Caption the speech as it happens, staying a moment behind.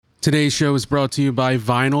Today's show is brought to you by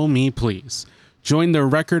Vinyl Me Please. Join the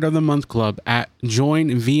Record of the Month Club at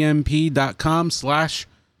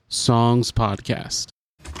joinvmp.com/songspodcast.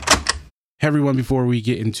 Hey everyone, before we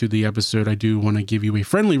get into the episode, I do want to give you a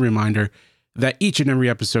friendly reminder that each and every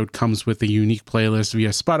episode comes with a unique playlist via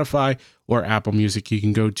Spotify or Apple Music. You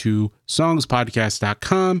can go to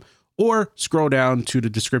songspodcast.com or scroll down to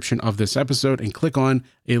the description of this episode and click on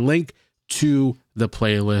a link to the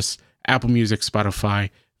playlist. Apple Music,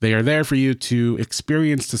 Spotify, they are there for you to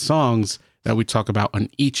experience the songs that we talk about on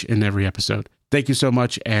each and every episode. Thank you so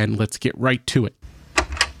much, and let's get right to it.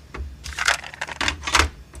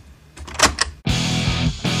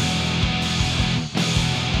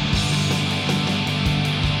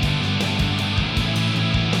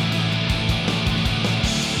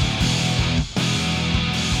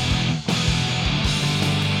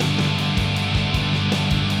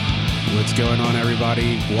 What's going on,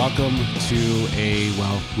 everybody? Welcome to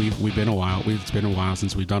we've been a while. It's been a while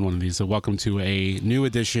since we've done one of these. So welcome to a new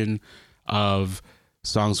edition of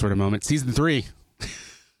Songs for the Moment, season 3.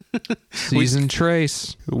 Season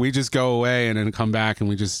Trace. We just go away and then come back, and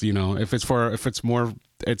we just, if it's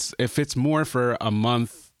more for a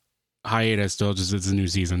month hiatus, still just it's a new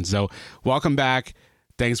season. So welcome back.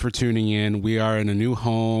 Thanks for tuning in. We are in a new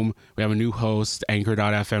home. We have a new host,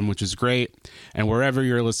 Anchor.fm, which is great. And wherever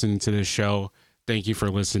you're listening to this show, thank you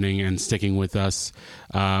for listening and sticking with us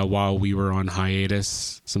while we were on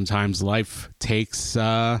hiatus. Sometimes life takes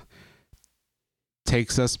us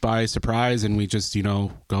by surprise, and we just,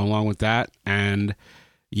 go along with that. And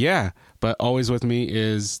yeah, but always with me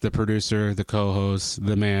is the producer, the co-host,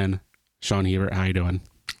 the man, Sean Hebert. How you doing?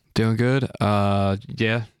 Doing good.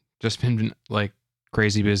 Yeah, just been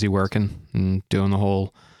crazy busy working and doing the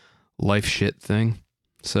whole life shit thing.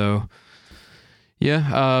 So yeah,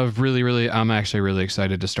 I'm actually really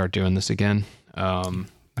excited to start doing this again. I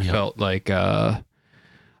felt like I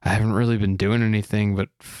haven't really been doing anything but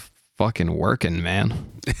fucking working, man.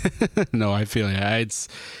 No, I feel yeah.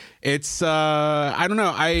 It's I don't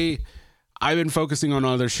know. I've been focusing on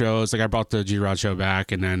other shows. Like I brought the G-Rod show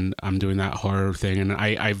back, and then I'm doing that horror thing, and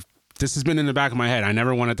this has been in the back of my head. I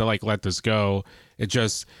never wanted to let this go. It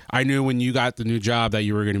just, I knew when you got the new job that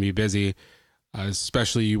you were going to be busy,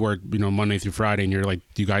 especially you work, Monday through Friday, and you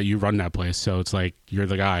run that place. So it's like, you're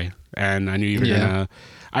the guy. And I knew you were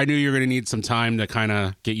going to need some time to kind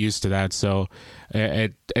of get used to that. So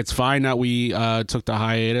it's fine that we took the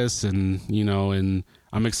hiatus, and, and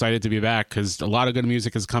I'm excited to be back because a lot of good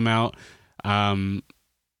music has come out. I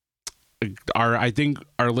think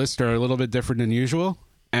our lists are a little bit different than usual.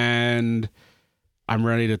 And I'm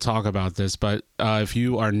ready to talk about this, but if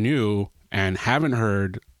you are new and haven't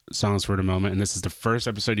heard Songs for the Moment, and this is the first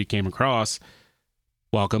episode you came across,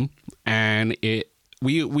 welcome. And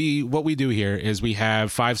what we do here is we have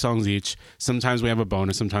 5 songs each. Sometimes we have a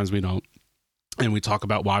bonus, sometimes we don't. And we talk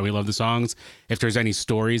about why we love the songs, if there's any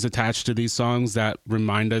stories attached to these songs that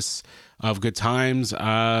remind us of good times,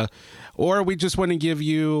 or we just want to give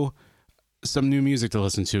you some new music to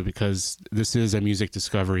listen to, because this is a music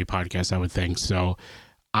discovery podcast, I would think. So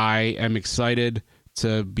I am excited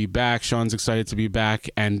to be back. Sean's excited to be back.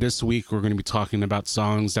 And this week we're going to be talking about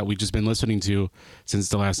songs that we've just been listening to since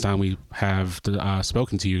the last time we have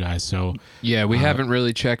spoken to you guys. So yeah, we haven't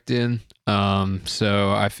really checked in.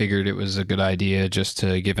 So I figured it was a good idea just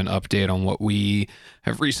to give an update on what we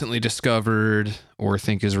have recently discovered or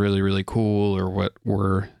think is really, really cool, or what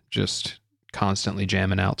we're just constantly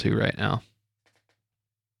jamming out to right now.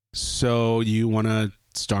 So you want to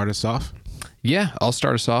start us off? Yeah, I'll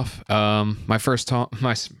start us off. My first song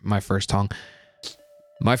is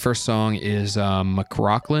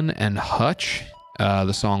McRocklin and Hutch.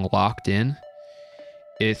 The song Locked In.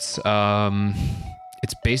 It's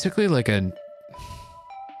basically like an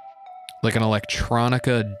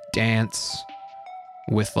electronica dance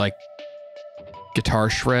with guitar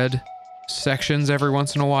shred sections every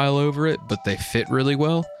once in a while over it, but they fit really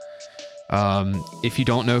well. If you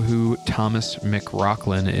don't know who Thomas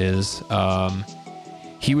McRocklin is,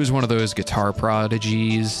 he was one of those guitar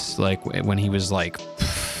prodigies, when he was I'm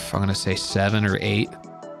gonna say 7 or 8,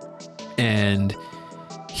 and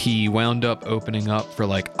he wound up opening up for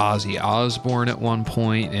Ozzy Osbourne at one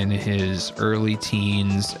point in his early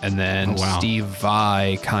teens, and then Steve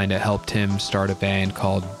Vai kind of helped him start a band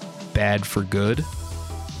called Bad for Good.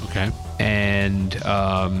 Okay. And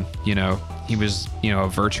he was a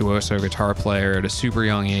virtuoso guitar player at a super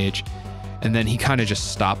young age, and then he kind of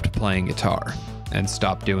just stopped playing guitar and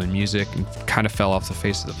stopped doing music and kind of fell off the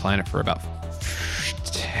face of the planet for about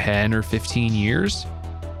 10 or 15 years.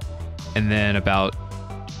 And then about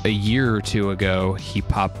a year or two ago, he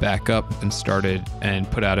popped back up and started and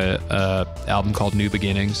put out a album called New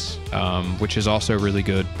Beginnings, which is also really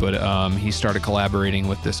good. But he started collaborating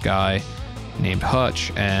with this guy named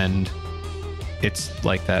Hutch, and it's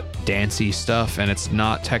like that dancey stuff, and it's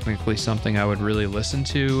not technically something I would really listen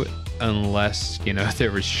to unless, you know,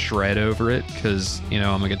 there was shred over it, because, you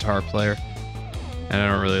know, I'm a guitar player and I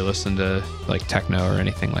don't really listen to like techno or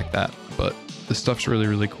anything like that. But this stuff's really,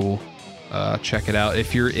 really cool. Check it out.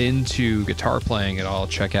 If you're into guitar playing at all,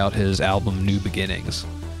 check out his album New Beginnings.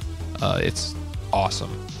 It's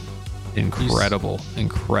awesome. Incredible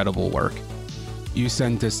work. You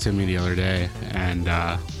sent this to me the other day, and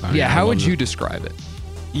how would you describe it?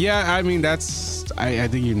 Yeah, I mean, I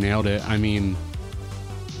think you nailed it. I mean,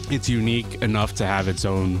 it's unique enough to have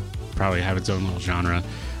probably have its own little genre.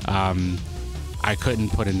 I couldn't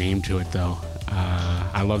put a name to it though.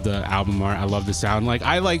 I love the album art. I love the sound. Like,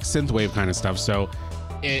 I like synthwave kind of stuff, so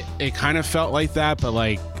it kind of felt like that, but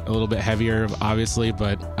like a little bit heavier, obviously.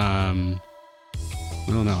 But I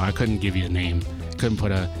don't know. I couldn't give you a name. Couldn't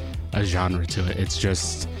put a genre to it.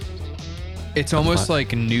 It's almost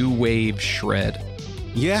like new wave shred.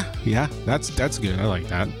 Yeah, that's good. I like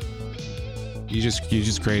that. You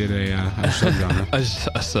just created a subgenre.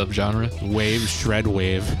 a subgenre. Wave, shred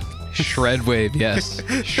wave. Shred wave, yes.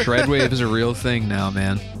 Shred wave is a real thing now,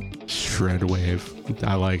 man. Shred wave.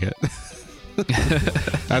 I like it.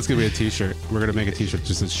 That's gonna be a t-shirt. We're gonna make a t-shirt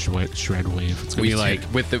just as shred wave. It's gonna be like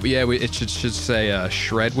it should say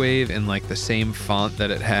shred wave in like the same font that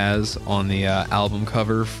it has on the album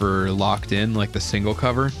cover for Locked In, like the single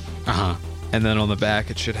cover. And then on the back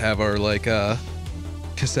it should have our like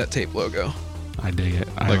cassette tape logo. I dig it.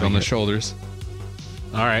 I like on the shoulders.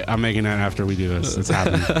 All right, I'm making that after we do this. It's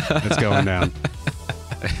happening. It's going down.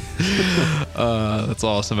 That's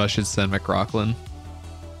awesome. I should send McRocklin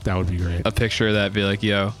that would be great. A picture of that, be like,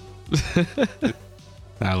 yo.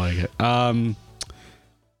 I like it.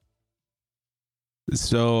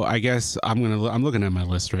 So I guess I'm looking at my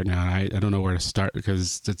list right now. I don't know where to start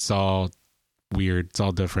because it's all weird. It's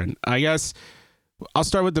all different. I guess I'll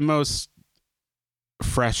start with the most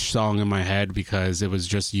fresh song in my head because it was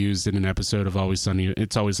just used in an episode of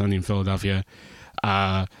It's Always Sunny in Philadelphia.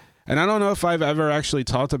 And I don't know if I've ever actually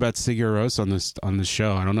talked about Sigur Rós on this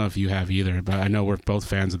show. I don't know if you have either, but I know we're both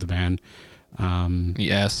fans of the band.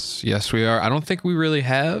 Yes, we are. I don't think we really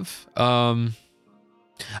have. I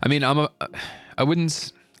mean,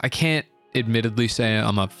 I can't admittedly say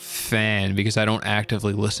I'm a fan because I don't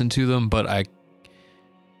actively listen to them, but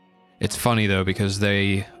it's funny though because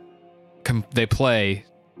they play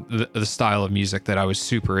the style of music that I was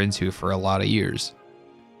super into for a lot of years.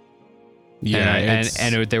 Yeah,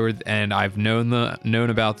 and I've known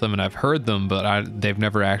about them and I've heard them, but they've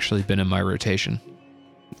never actually been in my rotation.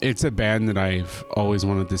 It's a band that I've always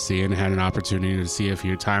wanted to see and had an opportunity to see a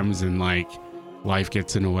few times, and like life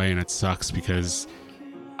gets in the way and it sucks because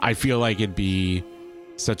I feel like it'd be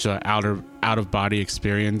such a out of body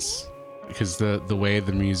experience because the way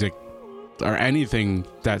the music or anything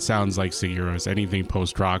that sounds like Sigur Rós, anything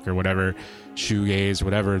post rock or whatever, shoegaze,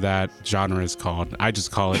 whatever that genre is called. I just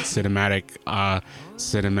call it cinematic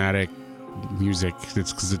music.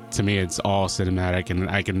 It's because to me it's all cinematic, and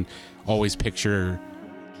I can always picture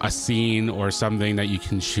a scene or something that you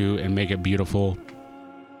can shoot and make it beautiful.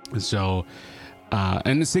 So,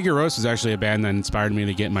 and the Sigur Rós is actually a band that inspired me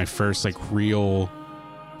to get my first like real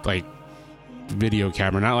like video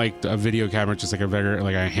camera, not like a video camera, just like a regular,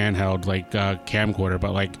 like a handheld like camcorder,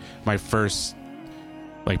 but like my first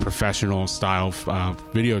like professional style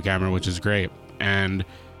video camera, which is great. And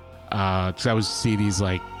because I would see these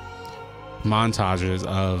like montages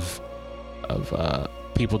of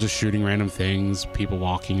people just shooting random things, people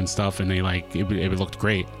walking and stuff, and they like it looked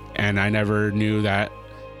great. And I never knew that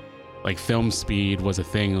like film speed was a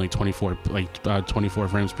thing, like 24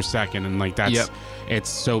 frames per second, and like that's It's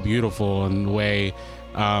so beautiful in the way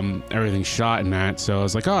everything's shot in that. So I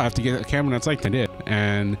was like, oh, I have to get a camera that's like that.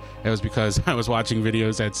 And it was because I was watching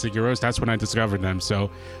videos at Sigur Rós. That's when I discovered them. So,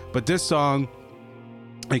 but this song,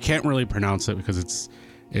 I can't really pronounce it because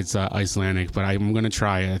it's Icelandic, but I'm gonna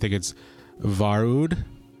try it. I think it's Varud,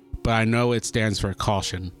 but I know it stands for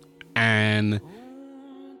caution. And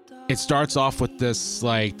it starts off with this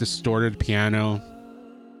like distorted piano,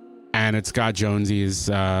 and it's got Jonesy's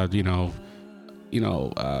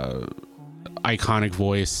iconic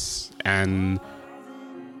voice, and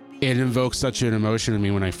it invokes such an emotion in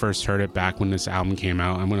me when I first heard it back when this album came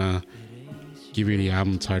out. I'm gonna give you the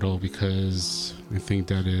album title because I think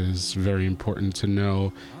that is very important to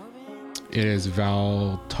know. It is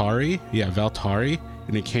Valtari,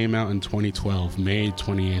 and it came out in 2012, May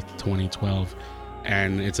 28th, 2012.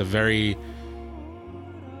 and it's a very,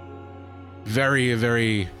 very,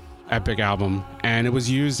 very epic album. And it was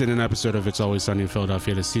used in an episode of It's Always Sunny in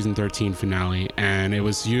Philadelphia, the season 13 finale, and it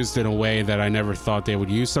was used in a way that I never thought they would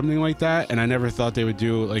use something like that, and I never thought they would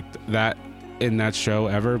do like that in that show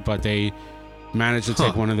ever, but they managed to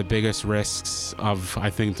take one of the biggest risks of, I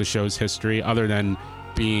think, the show's history, other than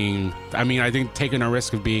being, I mean, I think taking a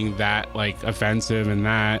risk of being that like offensive and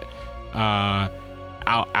that out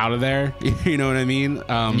of there, you know what I mean?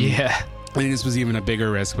 Yeah. I think this was even a bigger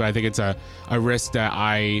risk, but I think it's a risk that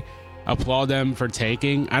I applaud them for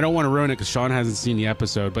taking. I don't want to ruin it because Sean hasn't seen the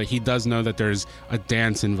episode, but he does know that there's a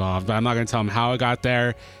dance involved. But I'm not going to tell him how it got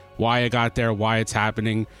there, why it got there, why it's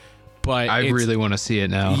happening. But I really want to see it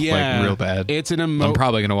now, yeah, like real bad. It's I'm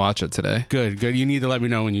probably going to watch it today. Good. You need to let me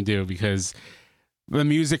know when you do, because the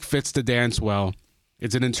music fits the dance well.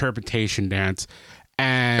 It's an interpretation dance.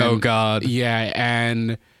 And oh, God. Yeah,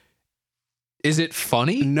 and... Is it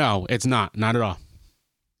funny? No, it's not. Not at all.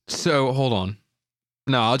 So, hold on.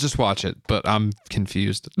 No, I'll just watch it, but I'm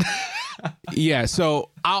confused. Yeah, so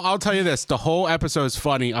I'll tell you this. The whole episode is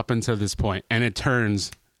funny up until this point, and it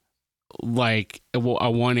turns like a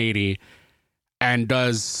 180 and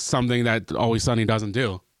does something that Always Sunny doesn't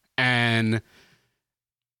do. And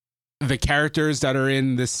the characters that are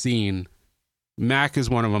in this scene, Mac is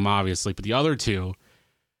one of them, obviously, but the other two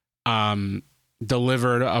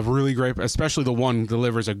delivered a really great, especially the one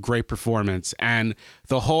delivers a great performance. And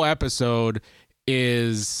the whole episode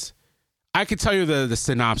is, I could tell you the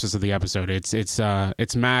synopsis of the episode.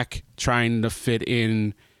 It's Mac trying to fit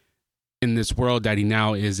in this world that he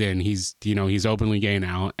now is in. He's openly gay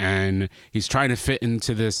now, and he's trying to fit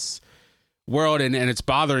into this world, and it's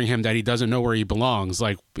bothering him that he doesn't know where he belongs.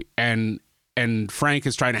 Like, and Frank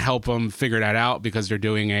is trying to help him figure that out, because they're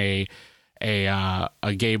doing a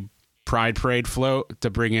gay pride parade float to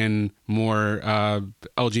bring in more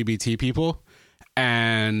LGBT people,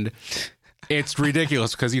 and it's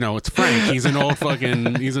ridiculous because it's Frank. He's an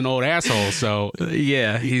old asshole. So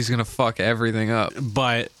yeah, he's gonna fuck everything up.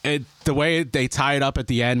 But the way they tie it up at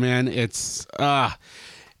the end, man, it's I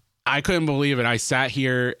couldn't believe it. I sat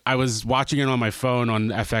here, I was watching it on my phone on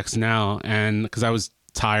FX Now, and because I was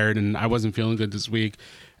tired and I wasn't feeling good this week,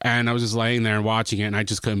 and I was just laying there and watching it, and I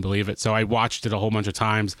just couldn't believe it. So I watched it a whole bunch of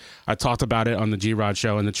times. I talked about it on the G-Rod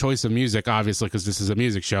show, and the choice of music, obviously, because this is a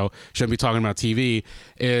music show, shouldn't be talking about TV,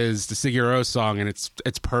 is the Sigur Rós song, and it's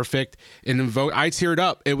perfect. I teared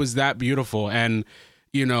up. It was that beautiful. And,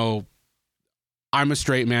 I'm a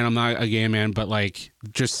straight man. I'm not a gay man, but like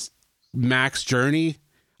just Mac's journey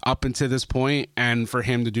up until this point, and for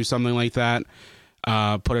him to do something like that,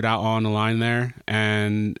 put it out on the line there,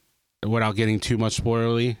 and without getting too much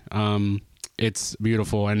spoilery, it's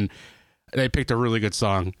beautiful, and they picked a really good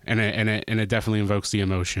song, and it definitely invokes the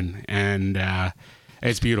emotion, and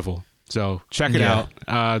it's beautiful. So check it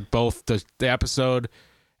out, both the episode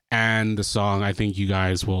and the song. I think you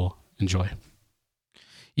guys will enjoy.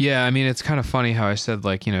 Yeah, I mean, it's kind of funny how I said,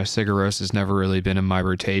 like, Sigur Rós has never really been in my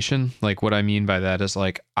rotation. Like, what I mean by that is,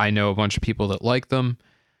 like, I know a bunch of people that like them.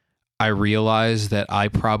 I realize that I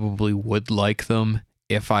probably would like them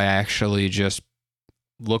if I actually just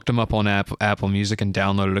looked them up on Apple Music and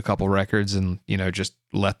downloaded a couple records and, just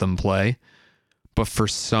let them play. But for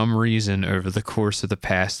some reason, over the course of the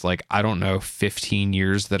past, like, I don't know, 15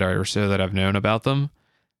 years that I've known about them,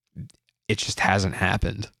 it just hasn't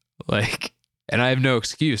happened. Like, and I have no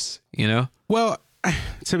excuse, Well,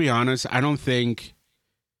 to be honest, I don't think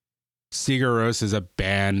Sigur Rós is a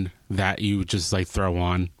band that you just like throw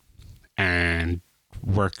on and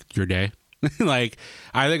work your day. Like,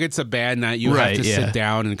 I think it's a band that you have to sit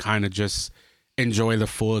down and kind of just enjoy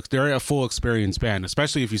they're a full experience band,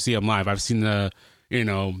 especially if you see them live. I've seen the,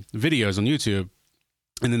 videos on YouTube,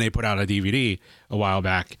 and then they put out a DVD a while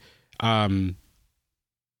back.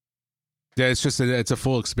 It's just it's a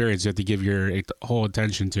full experience. You have to give your whole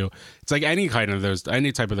attention to. It's like any type of those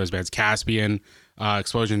bands, Caspian,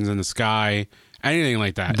 Explosions in the Sky, anything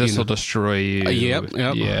like that. This Will Destroy You. Yep.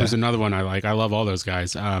 Yeah. There's another one I like. I love all those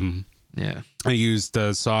guys. Yeah. I used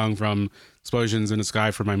the song from Explosions in the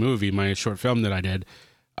Sky for my movie, my short film that I did.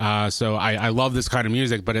 So I love this kind of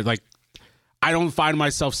music, but I don't find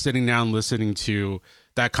myself sitting down listening to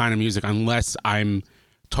that kind of music unless I'm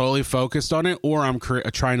totally focused on it, or I'm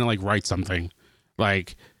trying to like write something.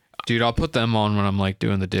 Like, dude, I'll put them on when I'm like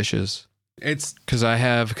doing the dishes. It's because I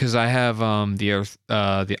have the Earth.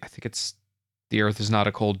 I think it's The Earth Is Not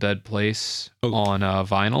a Cold Dead Place on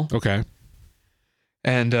vinyl. Okay.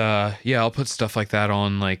 And I'll put stuff like that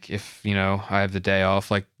on, like, if I have the day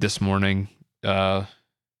off, like this morning, I'll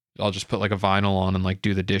just put like a vinyl on and like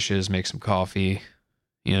do the dishes, make some coffee,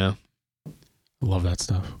 Love that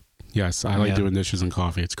stuff. Yes, I like doing dishes and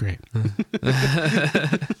coffee. It's great.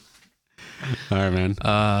 All right, man.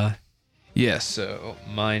 Yeah, so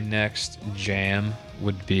my next jam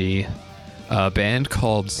would be a band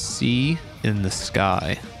called Sea in the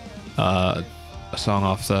Sky. A song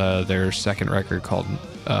off their second record called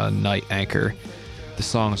Night Anchor. The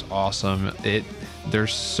song's awesome. They're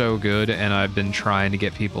so good, and I've been trying to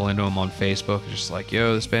get people into them on Facebook. Just like,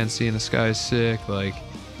 yo, this band Sea in the Sky is sick. Like,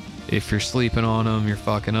 if you're sleeping on them, you're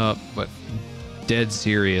fucking up. But dead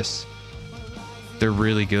serious. They're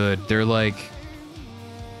really good. They're like,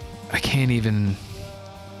 I can't even,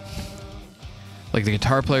 like, the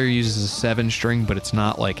guitar player uses a 7-string, but it's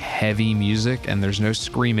not like heavy music, and there's no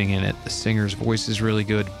screaming in it. The singer's voice is really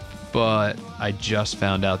good, but I just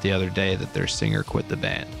found out the other day that their singer quit the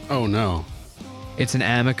band. Oh no. It's an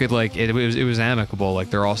amicable, like, it was amicable. Like,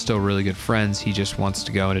 they're all still really good friends. He just wants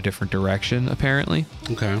to go in a different direction, apparently.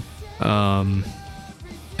 Okay. And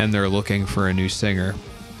they're looking for a new singer.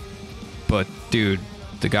 But dude,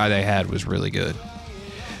 the guy they had was really good.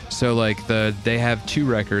 So like they have 2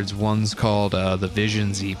 records. One's called the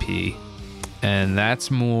Visions EP, and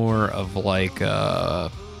that's more of like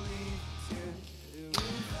a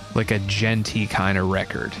genty kind of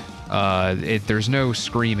record. There's no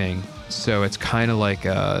screaming, so it's kind of like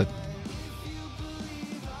a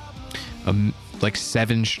like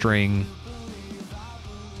 7-string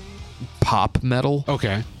pop metal.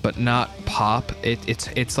 Okay. But not pop.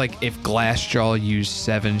 It's like if Glassjaw used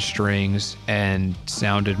 7 strings and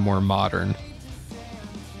sounded more modern.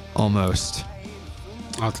 Almost.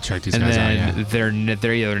 I'll have to check these and guys then out. Yeah.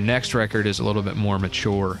 their next record is a little bit more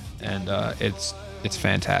mature, and it's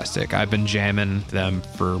fantastic. I've been jamming them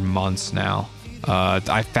for months now.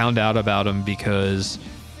 I found out about them because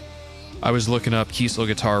I was looking up Kiesel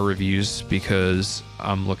guitar reviews because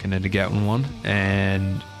I'm looking into getting one,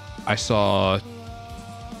 and I saw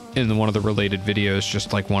in one of the related videos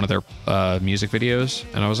just like one of their music videos,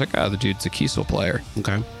 and I was like, oh, the dude's a Kiesel player.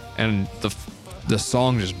 Okay. And the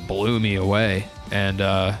song just blew me away, and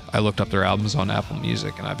I looked up their albums on Apple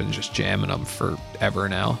Music, and I've been just jamming them forever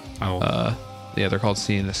now. Oh. Yeah, they're called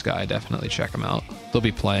Sea in the Sky. Definitely check them out. They'll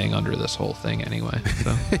be playing under this whole thing anyway.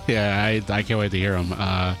 So. Yeah, I can't wait to hear them.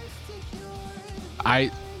 I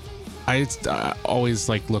always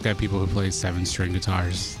like look at people who play 7-string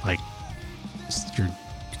guitars like you're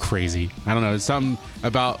crazy. I don't know. It's something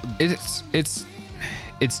about it's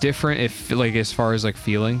different if like as far as like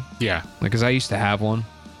feeling. Yeah. Like, cause I used to have one,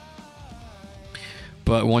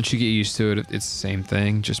 but once you get used to it, it's the same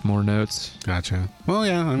thing, just more notes. Gotcha. Well,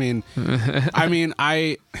 yeah. I mean,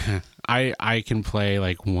 I can play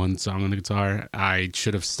like one song on the guitar. I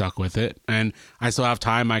should have stuck with it, and I still have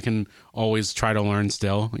time. I can always try to learn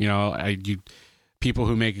still. You know, people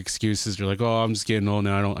who make excuses, you're like, oh, I'm just getting old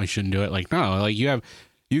now. I shouldn't do it. Like, no, like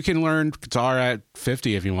you can learn guitar at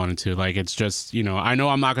 50 if you wanted to. Like, it's just, you know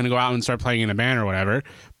I'm not going to go out and start playing in a band or whatever,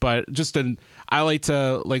 but I like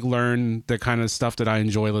to like learn the kind of stuff that I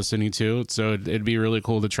enjoy listening to. So it'd be really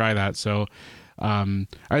cool to try that. So I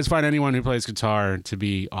just find anyone who plays guitar to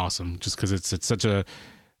be awesome, just because it's such a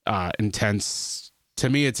intense. To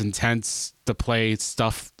me, it's intense to play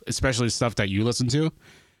stuff, especially stuff that you listen to.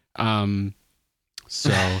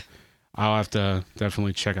 So I'll have to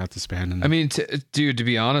definitely check out this band. I mean, dude, to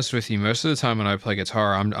be honest with you, most of the time when I play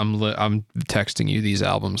guitar, I'm texting you these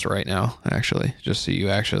albums right now, actually, just so you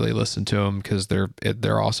actually listen to them because they're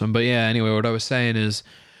awesome. But yeah, anyway, what I was saying is,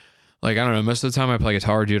 like, I don't know, most of the time I play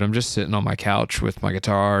guitar, dude, I'm just sitting on my couch with my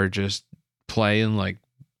guitar, just playing like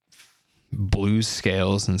blues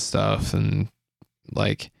scales and stuff, and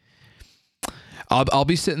like I'll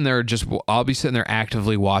be sitting there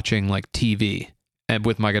actively watching like TV and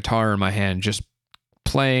with my guitar in my hand, just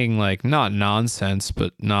playing like not nonsense,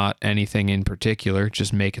 but not anything in particular,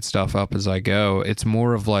 just making stuff up as I go. It's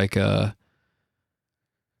more of like a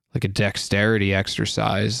dexterity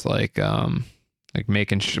exercise, like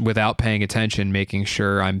making without paying attention, making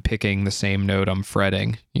sure I'm picking the same note I'm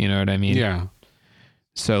fretting. You know what I mean? Yeah.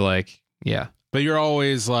 So like, yeah. But you're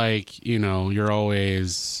always like, you're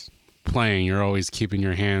always playing. You're always keeping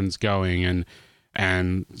your hands going,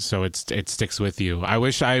 and so it sticks with you. I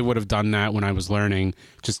wish I would have done that when I was learning,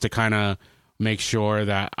 just to kind of make sure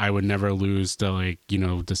that I would never lose the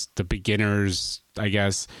the beginner's, I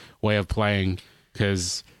guess, way of playing.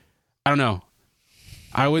 Because I don't know.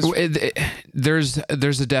 There's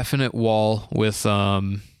a definite wall with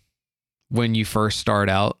when you first start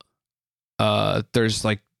out. There's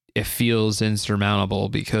like, it feels insurmountable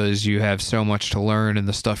because you have so much to learn and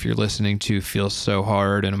the stuff you're listening to feels so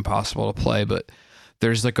hard and impossible to play. But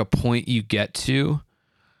there's like a point you get to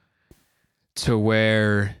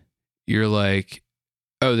where you're like,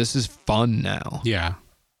 oh, this is fun now. Yeah.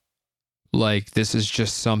 Like, this is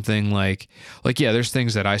just something like, yeah, there's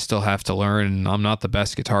things that I still have to learn, and I'm not the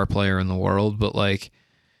best guitar player in the world, but like,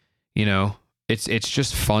 you know, it's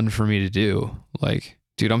just fun for me to do. Like,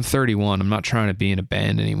 dude, I'm 31. I'm not trying to be in a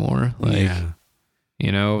band anymore. Like,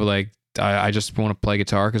 you know, like I just want to play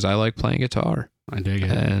guitar because I like playing guitar. I dig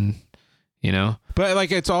it. And, you know, but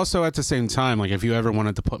like, it's also at the same time, like if you ever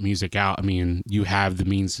wanted to put music out, I mean, you have the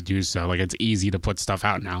means to do so. Like, it's easy to put stuff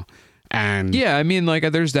out now. And yeah, I mean,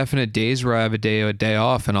 like there's definite days where I have a day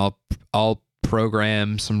off, and I'll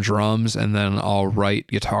program some drums, and then I'll write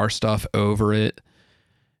guitar stuff over it,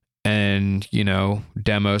 and, you know,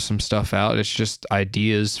 demo some stuff out. It's just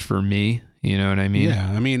ideas for me. You know what I mean?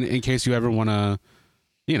 Yeah. I mean, in case you ever want to,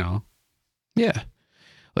 you know. Yeah.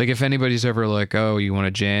 Like if anybody's ever like, oh, you want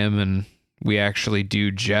to jam and we actually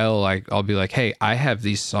do gel, like I'll be like, hey, I have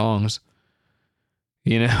these songs,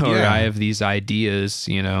 you know, or I have these ideas,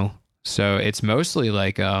 you know. So it's mostly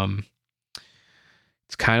like,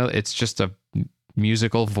 it's just a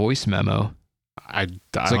musical voice memo.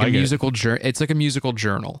 It's like a musical journal. It's like a musical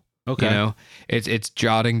journal. Okay. You know, it's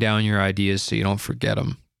jotting down your ideas so you don't forget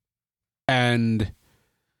them. And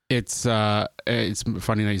it's funny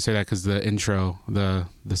that you say that, because the intro, the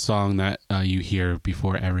song that you hear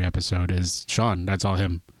before every episode is Sean. That's all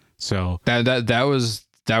him. So that was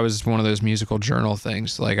one of those musical journal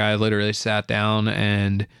things. Like I literally sat down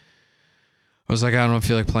and I was like, I don't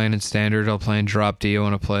feel like playing in standard. I'll play in drop D. I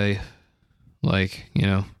want to play like, you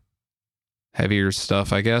know, heavier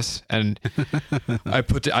stuff, I guess. And I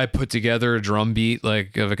put together a drum beat,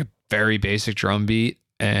 like a very basic drum beat,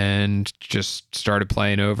 and just started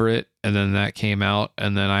playing over it. And then that came out.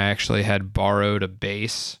 And then I actually had borrowed a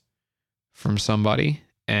bass from somebody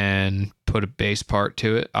and put a bass part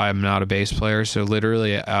to it. I'm not a bass player. So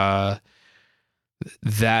literally,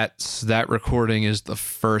 that recording is the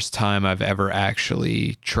first time I've ever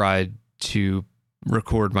actually tried to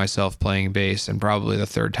record myself playing bass, and probably the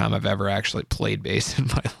third time I've ever actually played bass in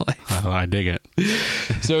my life. Oh, I dig it.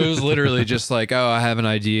 So it was literally just like, oh, I have an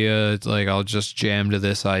idea. It's like, I'll just jam to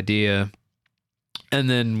this idea. And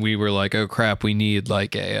then we were like, oh crap, we need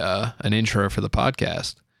like an intro for the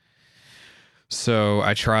podcast. So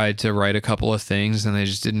I tried to write a couple of things and they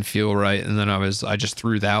just didn't feel right. And then I just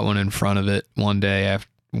threw that one in front of it one day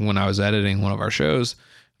when I was editing one of our shows.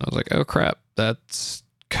 I was like, oh crap, that's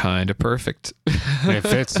kind of perfect. It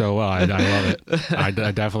fits so well. I love it. I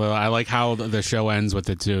definitely, I like how the show ends with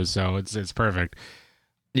it too. So it's perfect.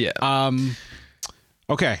 Yeah.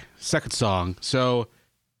 Okay. Second song. So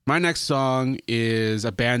my next song is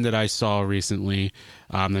a band that I saw recently.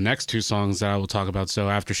 The next two songs that I will talk about. So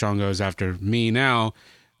after Sean goes after me now,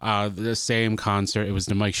 the same concert. It was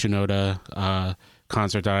the Mike Shinoda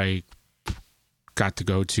concert that I got to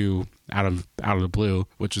go to out of the blue,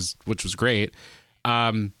 which was great.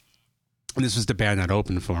 This was the band that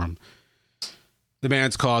opened for him. The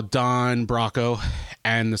band's called Don Brocco,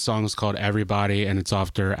 and the song is called Everybody, and it's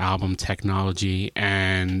off their album Technology.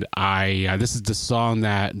 And this is the song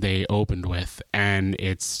that they opened with, and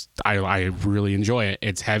I really enjoy it.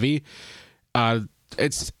 It's heavy.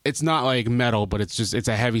 It's not like metal, but it's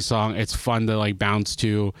a heavy song. It's fun to like bounce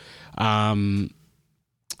to.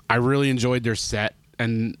 I really enjoyed their set,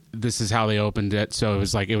 and this is how they opened it. So it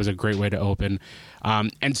was a great way to open.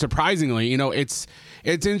 And surprisingly, you know, it's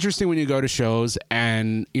interesting when you go to shows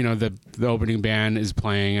and, you know, the opening band is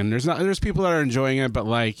playing and there's people that are enjoying it, but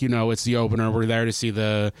like, you know, it's the opener. We're there to see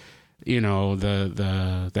the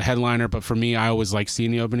headliner. But for me, I always like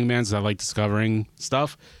seeing the opening bands. I like discovering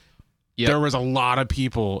stuff. Yep. There was a lot of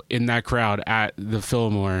people in that crowd at the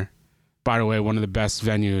Fillmore. By the way, one of the best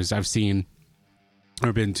venues I've seen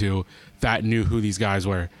or been to that knew who these guys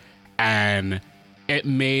were. And it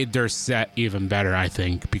made their set even better, I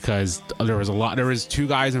think, because there was two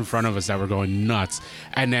guys in front of us that were going nuts.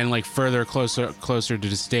 And then like closer to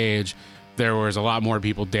the stage, there was a lot more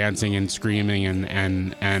people dancing and screaming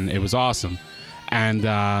and it was awesome.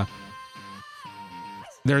 And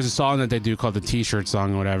there's a song that they do called the T-shirt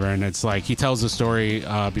song or whatever. And it's like, he tells the story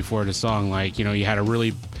before the song, like, you know, he had a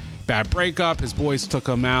really bad breakup. His boys took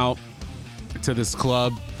him out to this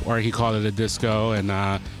club, or he called it a disco, and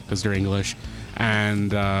because they're English.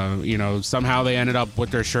 And, you know, somehow they ended up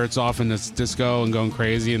with their shirts off in this disco and going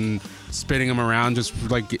crazy and spinning them around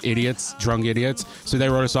just like idiots, drunk idiots. So they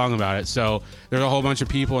wrote a song about it. So there's a whole bunch of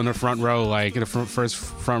people in the front row, like in the first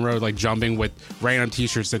front row, like jumping with random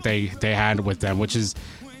T-shirts that they had with them, which is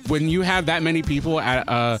when you have that many people at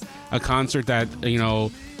a concert that, you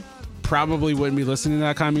know, probably wouldn't be listening to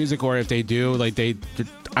that kind of music, or if they do, like I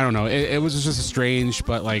don't know. It was just a strange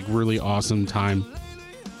but like really awesome time.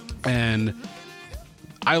 And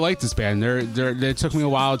I like this band. It took me a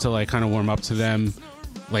while to like kind of warm up to them,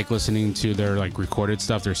 like listening to their like recorded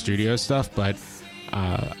stuff, their studio stuff. But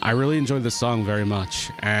I really enjoyed this song very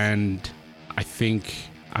much, and I think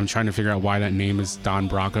I'm trying to figure out why that name is Don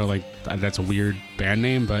Brocco. Like that's a weird band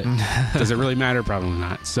name, but does it really matter? Probably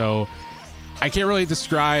not. So I can't really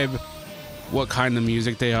describe what kind of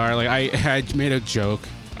music they are. Like I made a joke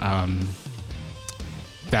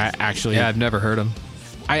that actually, Yeah, I've never heard them.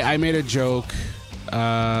 I made a joke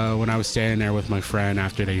when I was standing there with my friend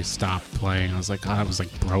after they stopped playing. I was like, God, it was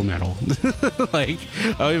like bro metal. Like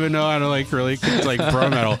I don't even know how to like really like bro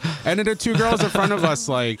metal. And then the two girls in front of us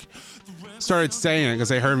like started saying it because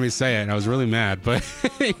they heard me say it, and I was really mad. But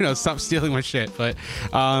you know, stop stealing my shit. But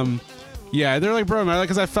yeah, they're like bro metal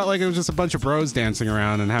because I felt like it was just a bunch of bros dancing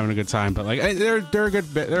around and having a good time. But like they're a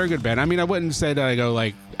good band. I mean, I wouldn't say that I go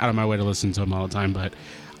like out of my way to listen to them all the time, but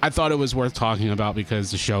I thought it was worth talking about because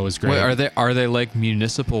the show is great. Wait, are they like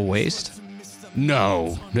Municipal Waste?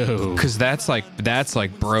 No. Because that's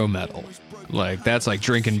like bro metal. Like that's like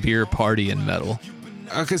drinking beer, partying metal.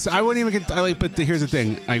 Because I wouldn't even get like. But here's the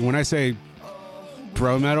thing: like when I say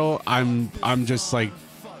bro metal, I'm just like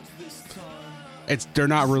they're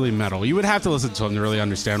not really metal. You would have to listen to them to really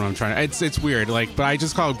understand what I'm trying. It's weird. Like, but I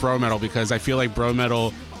just call it bro metal because I feel like bro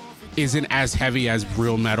metal isn't as heavy as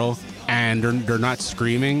real metal. And they're not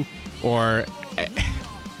screaming, or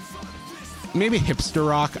maybe hipster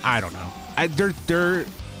rock. I don't know. They're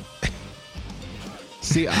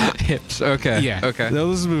see hips. Okay. Yeah. Okay. Now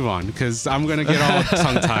let's move on because I'm gonna get all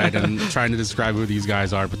tongue tied and trying to describe who these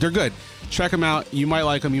guys are. But they're good. Check them out. You might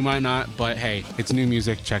like them. You might not. But hey, it's new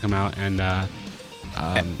music. Check them out. And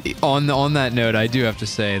on that note, I do have to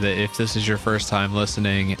say that if this is your first time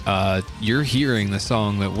listening, you're hearing the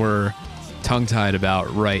song that we're tongue-tied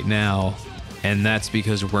about right now, and that's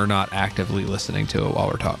because we're not actively listening to it while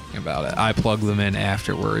we're talking about it. I plug them in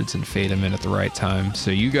afterwards and fade them in at the right time so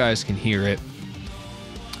you guys can hear it,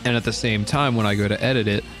 and at the same time when I go to edit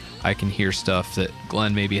it, I can hear stuff that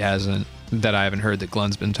Glenn maybe hasn't, that I haven't heard that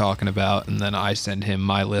Glenn's been talking about, and then I send him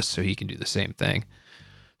my list so he can do the same thing.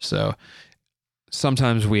 So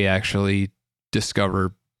sometimes we actually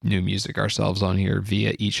discover new music ourselves on here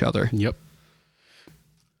via each other. Yep.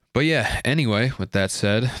 But yeah, anyway, with that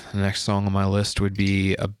said, the next song on my list would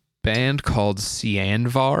be a band called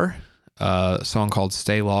Cianvar, a song called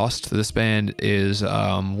Stay Lost. This band is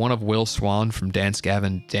one of Will Swan from Dance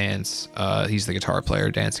Gavin Dance. He's the guitar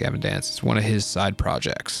player, Dance Gavin Dance. It's one of his side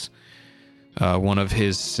projects, one of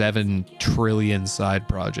his 7 trillion side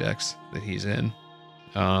projects that he's in.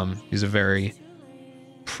 He's a very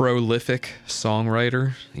prolific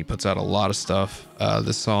songwriter. He puts out a lot of stuff.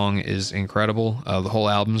 This song is incredible. The whole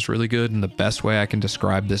album's really good, and the best way I can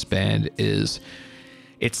describe this band is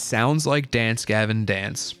it sounds like Dance Gavin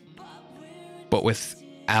Dance, but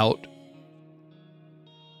without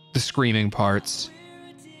the screaming parts,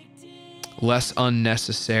 less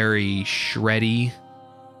unnecessary shreddy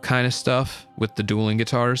kind of stuff with the dueling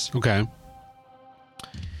guitars. Okay.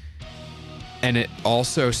 And it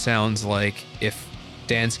also sounds like if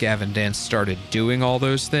Dance Gavin Dance started doing all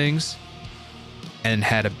those things and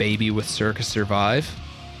had a baby with Circus Survive.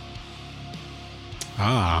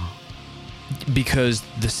 Because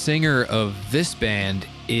the singer of this band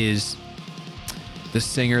is the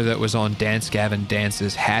singer that was on Dance Gavin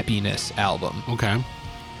Dance's Happiness album. Okay.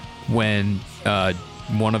 When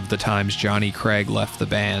one of the times Johnny Craig left the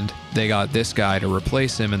band, they got this guy to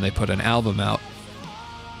replace him and they put an album out.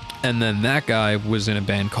 And then that guy was in a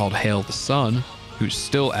band called Hail the Sun, who's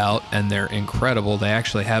still out, and they're incredible. They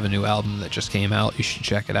actually have a new album that just came out. You should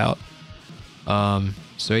check it out.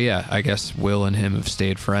 So yeah, I guess Will and him have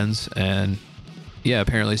stayed friends, and yeah,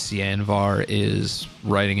 apparently Cianvar is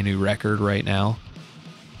writing a new record right now.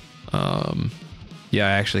 Yeah,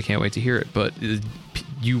 I actually can't wait to hear it, but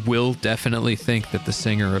you will definitely think that the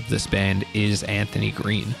singer of this band is Anthony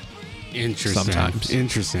Green. Interesting. Sometimes.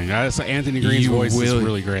 Interesting. Anthony Green's voice is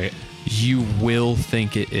really great. You will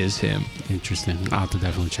think it is him. Interesting. I'll have to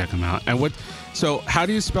definitely check him out. And so how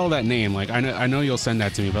do you spell that name? Like, I know you'll send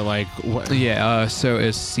that to me, but like, what? Yeah, so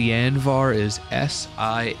is Cianvar is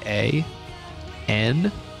Sianvar.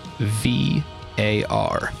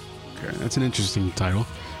 Okay, that's an interesting title.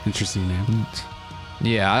 Interesting name.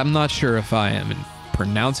 Yeah, I'm not sure if I am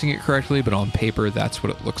pronouncing it correctly, but on paper, that's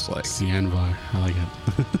what it looks like. Cianvar. I like it.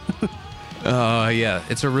 Yeah,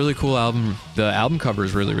 it's a really cool album. The album cover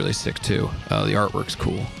is really, really sick too. The artwork's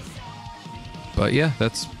cool. But yeah,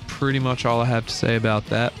 that's pretty much all I have to say about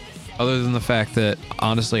that. Other than the fact that,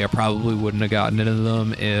 honestly, I probably wouldn't have gotten into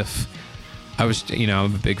them if I was,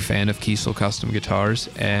 I'm a big fan of Kiesel Custom Guitars,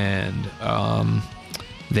 and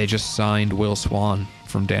they just signed Will Swan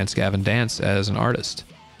from Dance Gavin Dance as an artist.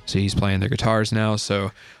 So he's playing their guitars now.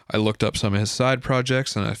 So I looked up some of his side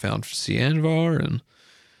projects and I found Cianvar, and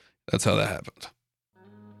that's how that happened.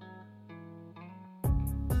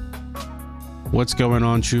 What's going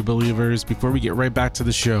on, true believers? Before we get right back to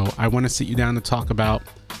the show, I want to sit you down to talk about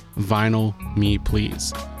Vinyl Me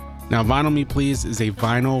Please. Now, Vinyl Me Please is a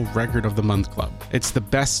vinyl record of the month club. It's the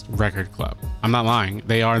best record club. I'm not lying.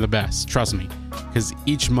 They are the best. Trust me. Because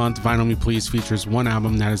each month, Vinyl Me Please features one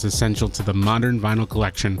album that is essential to the modern vinyl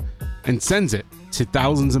collection and sends it to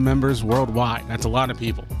thousands of members worldwide. That's a lot of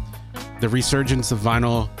people. The resurgence of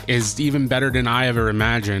vinyl is even better than I ever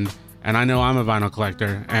imagined. And I know I'm a vinyl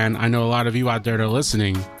collector, and I know a lot of you out there that are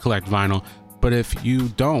listening collect vinyl. But if you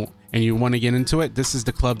don't and you want to get into it, this is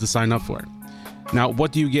the club to sign up for. Now,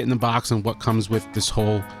 what do you get in the box and what comes with this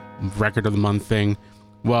whole record of the month thing?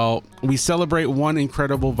 Well, we celebrate one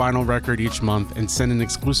incredible vinyl record each month and send an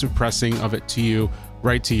exclusive pressing of it to you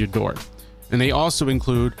right to your door. And they also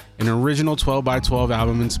include an original 12x12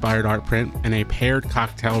 album-inspired art print and a paired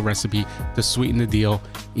cocktail recipe to sweeten the deal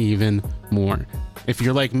even more. If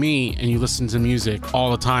you're like me and you listen to music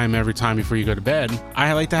all the time, every time before you go to bed,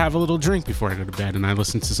 I like to have a little drink before I go to bed, and I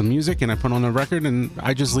listen to some music and I put on a record and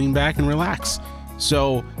I just lean back and relax.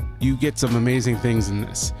 So you get some amazing things in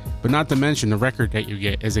this. But not to mention, the record that you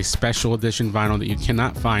get is a special edition vinyl that you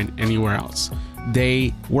cannot find anywhere else.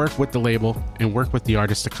 They work with the label and work with the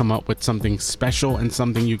artist to come up with something special and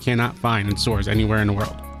something you cannot find in stores anywhere in the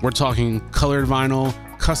world. We're talking colored vinyl,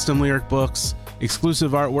 custom lyric books,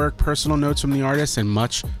 exclusive artwork, personal notes from the artist, and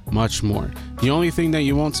much, much more. The only thing that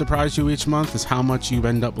you won't surprise you each month is how much you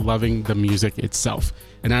end up loving the music itself.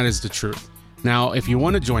 And that is the truth. Now, if you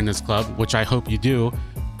want to join this club, which I hope you do,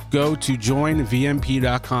 go to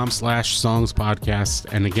joinvmp.com/songspodcast.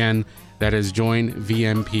 And again, that is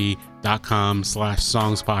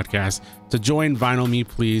joinvmp.com/songspodcast to join Vinyl Me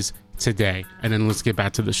Please today. And then let's get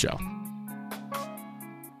back to the show.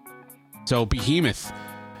 So Behemoth,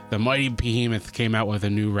 the mighty Behemoth, came out with a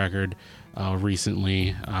new record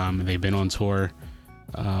recently. They've been on tour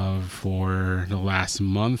for the last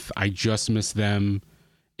month. I just missed them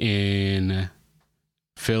in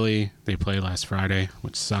Philly. They played last Friday,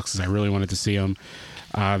 which sucks because I really wanted to see them.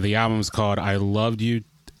 The album is called I Loved You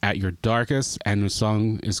at Your Darkest, and the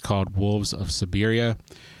song is called Wolves of Siberia.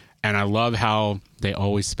 And I love how they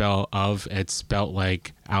always spell of. It's spelled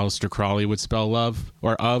like Aleister Crowley would spell love,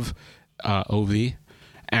 or of, O-V.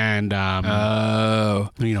 And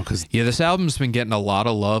because this album's been getting a lot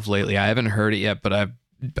of love lately. I haven't heard it yet, but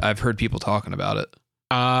I've heard people talking about it.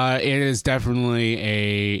 It is definitely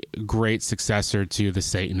a great successor to The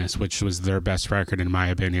Satanist, which was their best record in my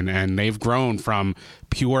opinion. And they've grown from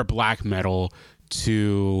pure black metal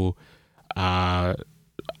to what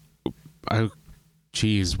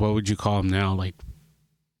would you call them now? Like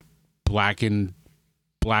blackened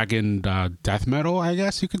death metal, I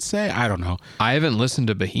guess you could say. I don't know. I haven't listened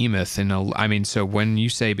to Behemoth so when you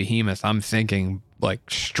say Behemoth, I'm thinking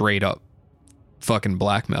like straight up fucking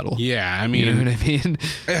black metal. Yeah, I mean, you know what I mean?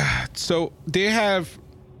 So they have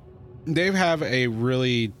a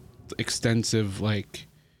really extensive like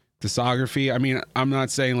discography. I mean, I'm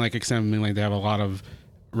not saying like extensively like they have a lot of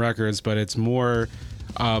records, but it's more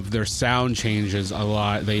of their sound changes a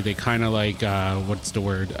lot. They kind of like what's the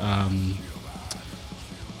word?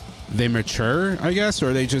 They mature, I guess,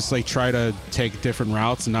 or they just like try to take different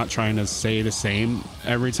routes and not trying to say the same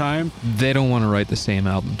every time. They don't want to write the same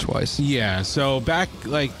album twice. Yeah. So back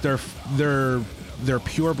like their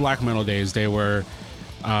pure black metal days, they were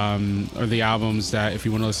or the albums that if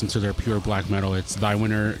you want to listen to their pure black metal, it's Thy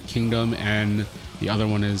Winter Kingdom, and the other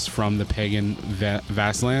one is From the Pagan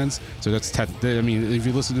Vastlands. So that's if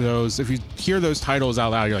you listen to those, if you hear those titles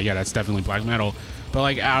out loud, you're like, yeah, that's definitely black metal. But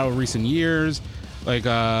like out of recent years, like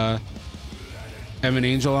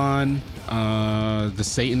Evangelon, The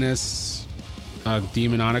Satanists,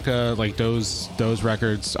 Demonica, like those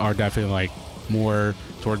records are definitely like more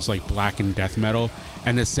towards like black and death metal.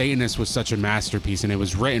 And The Satanist was such a masterpiece, and it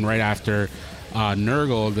was written right after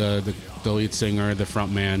Nurgle, the lead singer, the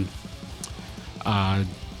front man,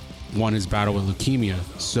 won his battle with leukemia.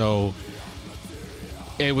 So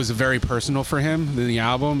it was very personal for him in the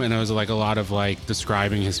album, and it was like a lot of like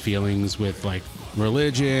describing his feelings with like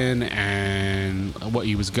religion and what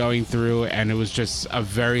he was going through, and it was just a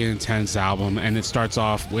very intense album. And it starts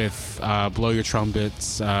off with Blow Your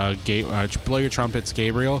Trumpets,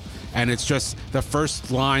 Gabriel, and it's just the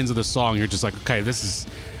first lines of the song, you're just like, okay,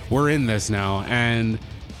 we're in this now. And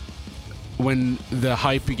when the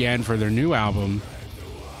hype began for their new album,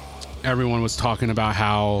 everyone was talking about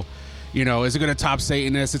how You know, is it going to top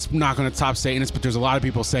Satanist? It's not going to top Satanist, but there's a lot of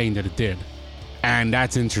people saying that it did. And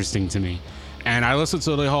that's interesting to me. And I listened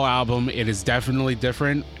to the whole album. It is definitely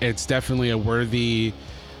different. It's definitely a worthy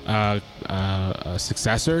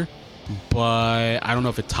successor. But I don't know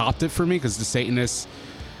if it topped it for me, because the Satanist,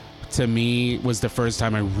 to me, was the first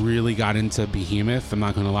time I really got into Behemoth. I'm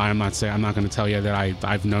not going to lie. I'm not going to tell you that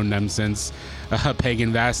I've known them since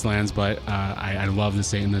Pagan Vastlands, but I love the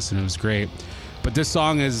Satanist, and it was great. But this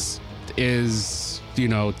song is you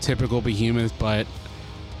know, typical Behemoth, but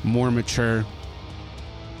more mature.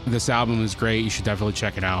 This album is great. You should definitely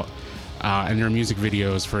check it out. And their music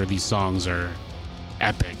videos for these songs are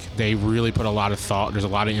epic. They really put a lot of thought. There's a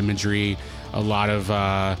lot of imagery, a lot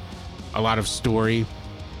of story.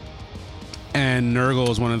 And Nurgle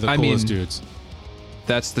is one of the coolest dudes.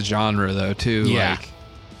 That's the genre, though, too. Yeah.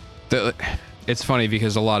 It's funny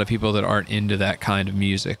because a lot of people that aren't into that kind of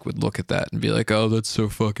music would look at that and be like, "Oh, that's so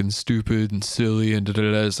fucking stupid and silly," and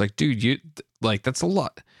da-da-da. It's like, dude, that's a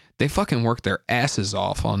lot. They fucking work their asses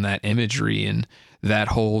off on that imagery and that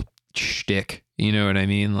whole shtick. You know what I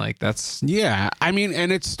mean? Like, that's... Yeah. I mean,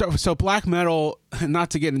 and it's... So black metal,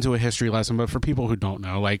 not to get into a history lesson, but for people who don't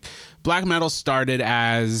know, like, black metal started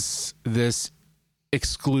as this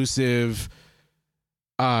exclusive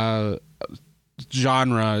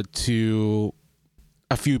genre to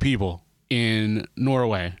a few people in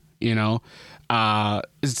Norway, you know?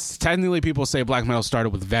 Technically, people say black metal started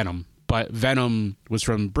with Venom, but Venom was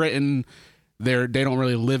from Britain. They don't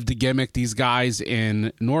really live the gimmick. These guys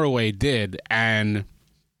in Norway did. And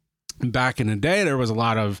back in the day, there was a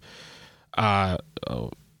lot of,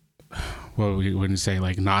 what would you say,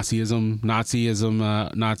 like Nazism,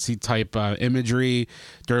 Nazi type imagery.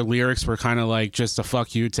 Their lyrics were kind of like just a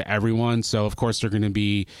fuck you to everyone. So, of course, they're going to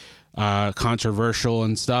be controversial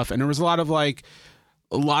and stuff. And there was a lot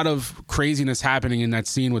of craziness happening in that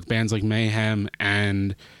scene with bands like Mayhem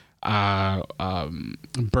and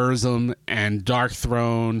Burzum and Dark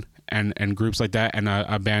Throne and groups like that, and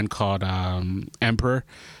a band called Emperor.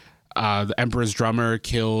 The Emperor's drummer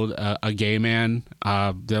killed a gay man.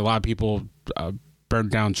 A lot of people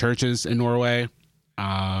burned down churches in Norway.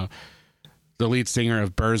 The lead singer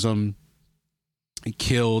of Burzum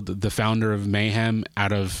killed the founder of Mayhem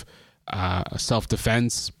out of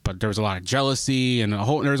self-defense, but there was a lot of jealousy and there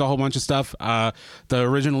was a whole bunch of stuff. The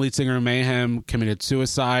original lead singer of Mayhem committed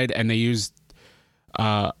suicide, and they used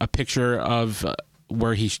a picture of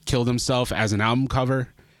where he killed himself as an album cover.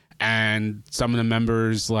 And some of the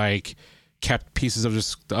members like kept pieces of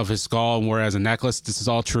his skull and wore it as a necklace. This is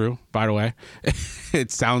all true, by the way.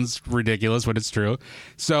 It sounds ridiculous, but it's true.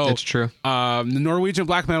 So it's true. The Norwegian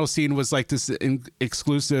black metal scene was like this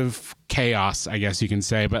exclusive chaos, I guess you can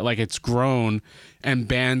say, but like it's grown, and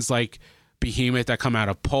bands like Behemoth that come out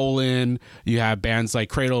of Poland. You have bands like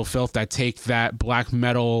Cradle of Filth that take that black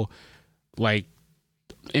metal like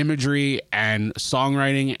imagery and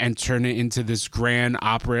songwriting and turn it into this grand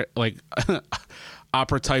opera, like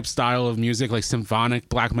opera type style of music, like symphonic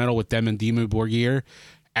black metal with them and Dimmu Borgir.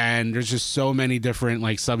 And there's just so many different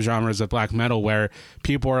like subgenres of black metal where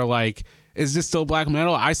people are like, is this still black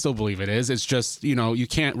metal? I still believe it is. It's just, you know, you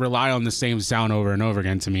can't rely on the same sound over and over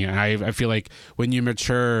again to me. And I feel like when you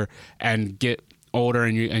mature and get older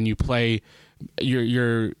and you play,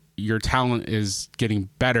 your talent is getting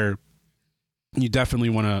better. You definitely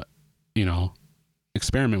want to, you know,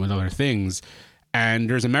 experiment with other things. And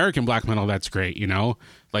there's American black metal that's great, you know,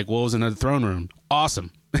 like Wolves in the Throne Room.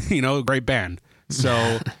 Awesome. You know, great band.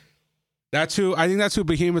 So I think that's who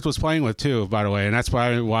Behemoth was playing with too, by the way. And that's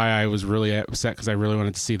why I was really upset, because I really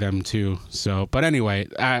wanted to see them too. So, but anyway,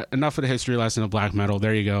 enough of the history lesson of black metal.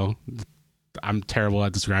 There you go. I'm terrible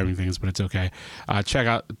at describing things, but it's okay. Check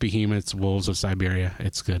out Behemoth's Wolves of Siberia.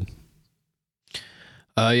 It's good.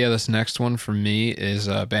 Yeah, this next one for me is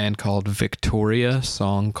a band called Victoria,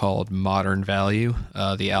 song called Modern Value.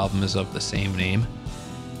 The album is of the same name.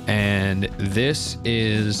 And this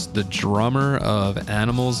is the drummer of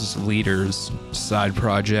Animals Leaders side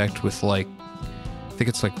project with like, I think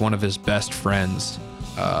it's like one of his best friends,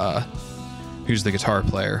 who's the guitar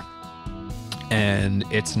player. And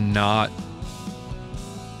it's not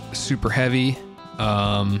super heavy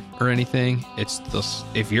or anything. It's this,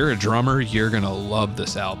 if you're a drummer, you're gonna love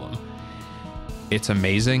this album. It's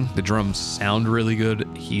amazing. The drums sound really good.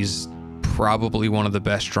 He's probably one of the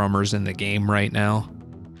best drummers in the game right now.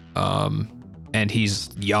 And he's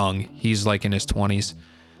young. He's like in his 20s.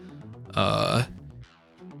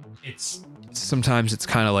 It's sometimes it's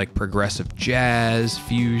kind of like progressive jazz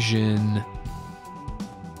fusion.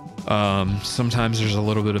 Sometimes there's a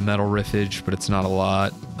little bit of metal riffage, but it's not a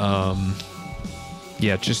lot.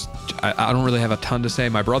 yeah, just I don't really have a ton to say.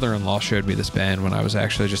 My brother-in-law showed me this band when I was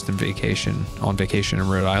actually just on vacation in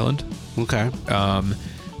Rhode Island. Okay.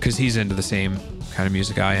 Because he's into the same kind of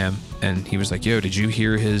music I am, and he was like, "Yo, did you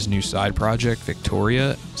hear his new side project,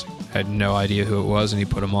 Victoria?" I had no idea who it was, and he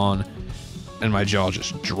put him on, and my jaw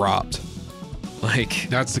just dropped. Like,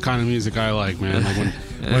 that's the kind of music I like, man. Like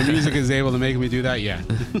when music is able to make me do that, yeah.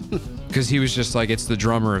 Because he was just like, it's the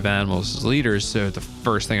drummer of Animals' Leaders, so the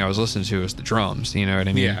first thing I was listening to was the drums, you know what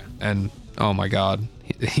I mean? Yeah. And oh my god,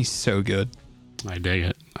 he's so good. I dig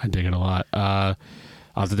it. I dig it a lot. I'll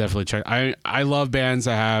have to definitely check. I love bands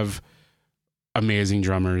that have amazing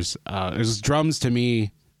drummers. There's drums to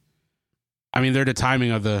me. I mean, they're the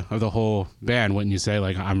timing of the whole band, wouldn't you say?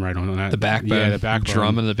 Like, I'm right on that. The backbone. Yeah, the backbone.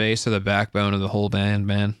 Drum and the bass are the backbone of the whole band,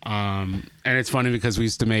 man. And it's funny because we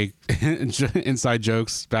used to make inside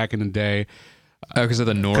jokes back in the day. Oh, because of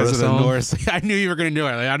the North Because of the song? North. I knew you were going to do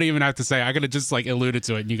it. Like, I don't even have to say. I could have just like alluded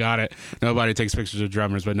to it, and you got it. Nobody takes pictures of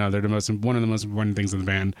drummers, but no, they're one of the most important things in the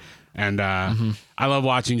band. And I love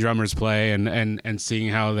watching drummers play and seeing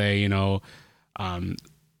how they, you know,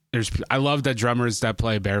 I love the drummers that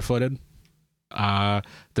play barefooted.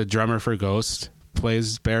 The drummer for Ghost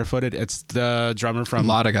plays barefooted. It's the drummer from A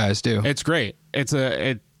lot of guys do. It's great.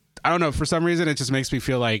 I don't know, for some reason it just makes me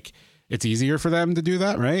feel like it's easier for them to do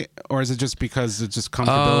that, right? Or is it just because it's just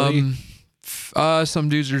comfortability? Some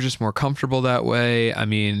dudes are just more comfortable that way. I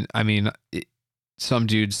mean, some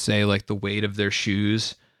dudes say like the weight of their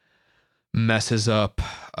shoes messes up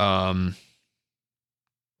the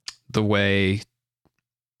way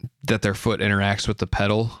that their foot interacts with the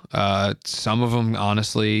pedal. Some of them,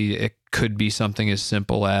 honestly, it could be something as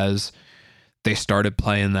simple as they started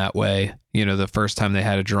playing that way. You know, the first time they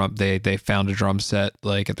had a drum, they found a drum set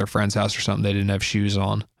like at their friend's house or something. They didn't have shoes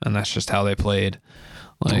on, and that's just how they played.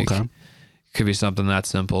 Like, Okay. it could be something that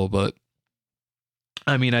simple. But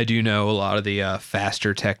I mean, I do know a lot of the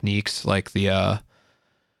faster techniques, like the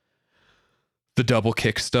double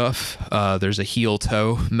kick stuff. There's a heel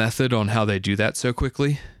toe method on how they do that so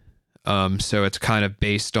quickly. So it's kind of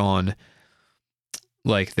based on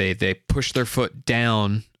like they push their foot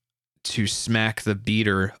down to smack the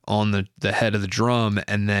beater on the head of the drum,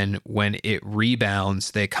 and then when it rebounds,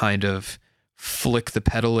 they kind of flick the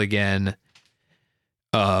pedal again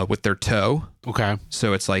with their toe. Okay.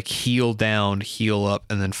 So it's like heel down, heel up,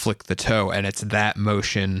 and then flick the toe, and it's that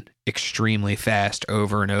motion extremely fast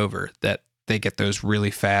over and over that they get those really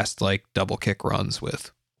fast like double kick runs with.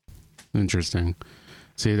 Interesting.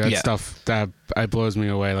 See, that stuff that blows me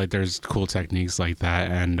away. Like, there's cool techniques like that,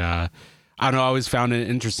 and I don't know. I always found it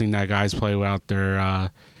interesting that guys play without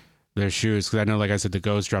their shoes, because I know, like I said, the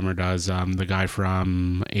Ghost drummer does. The guy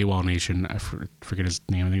from AWOL Nation, I forget his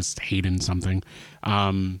name. I think it's Hayden something.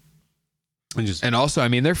 And also, I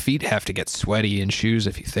mean, their feet have to get sweaty in shoes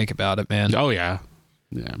if you think about it, man. Oh yeah,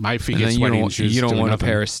 yeah. My feet And get then sweaty in shoes. You don't doing want nothing.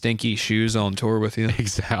 a pair of stinky shoes on tour with you.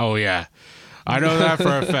 Oh yeah, I know that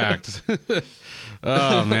for a fact.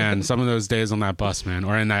 Oh man, some of those days on that bus, man,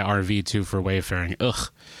 or in that RV too for wayfaring. Ugh.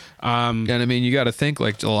 And I mean, you got to think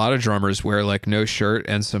like a lot of drummers wear like no shirt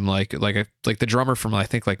and some like the drummer from I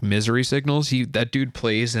think like Misery Signals. That dude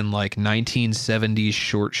plays in like 1970s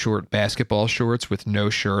short basketball shorts with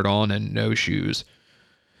no shirt on and no shoes.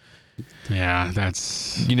 Yeah,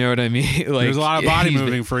 that's, you know what I mean. Like, there's a lot of body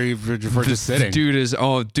moving for just sitting. Dude's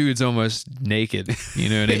almost naked. You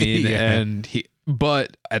know what I mean? Yeah.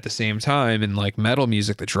 But at the same time, in like metal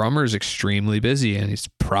music, the drummer is extremely busy and he's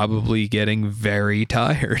probably getting very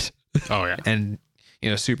tired. Oh yeah, and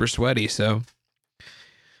super sweaty. So,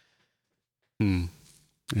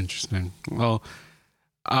 interesting. Well,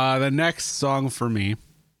 the next song for me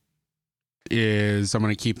is, I'm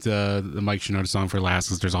going to keep the Mike Shinoda song for last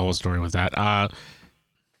because there's a whole story with that.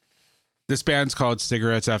 This band's called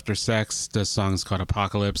Cigarettes After Sex. The song's called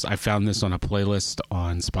Apocalypse. I found this on a playlist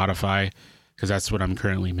on Spotify, because that's what I'm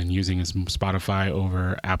currently been using, is Spotify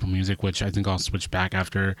over Apple Music, which I think I'll switch back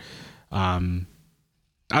after. I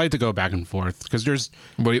like to go back and forth because there's.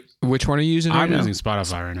 Which one are you using right now? I'm using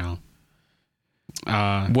Spotify right now.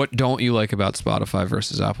 What don't you like about Spotify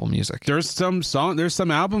versus Apple Music? There's some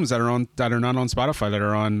albums that are not on Spotify that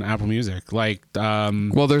are on Apple Music. Like,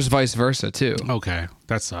 well, there's vice versa too. Okay,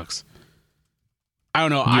 that sucks. I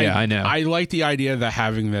don't know. Yeah, I know. I like the idea that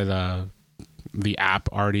having the app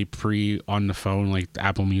already on the phone, like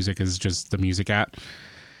Apple Music is just the music app.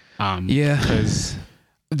 Yeah. Because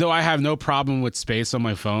though I have no problem with space on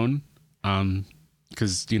my phone,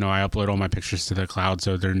 because I upload all my pictures to the cloud,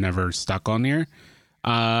 so they're never stuck on there.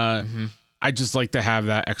 I just like to have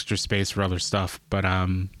that extra space for other stuff. But I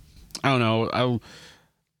don't know.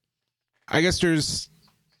 I guess there's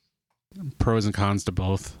pros and cons to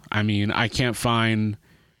both. I mean, I can't find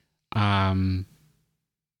the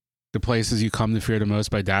places you come to fear the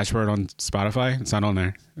most by Dashboard on Spotify. It's not on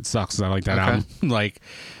there. It sucks 'cause I like that album. Like,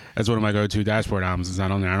 that's one of my go-to Dashboard albums. It's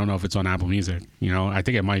not on there. I don't know if it's on Apple Music. You know, I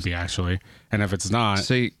think it might be actually. And if it's not,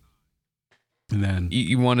 So then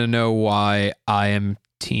you want to know why I am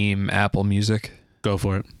team Apple Music? go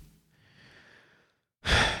for it.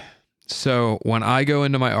 So when I go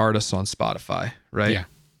into my artists on Spotify, right? Yeah.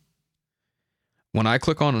 When I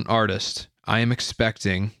click on an artist, I am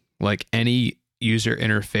expecting, like any user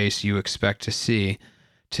interface you expect to see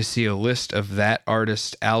a list of that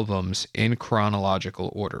artist's albums in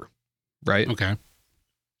chronological order, right? Okay.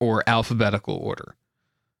 Or alphabetical order.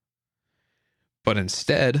 But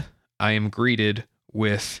instead, I am greeted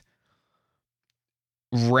with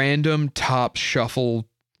random top shuffle.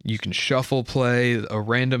 You can shuffle play a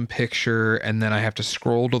random picture, and then I have to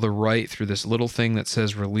scroll to the right through this little thing that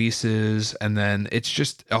says releases, and then it's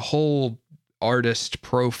just a whole artist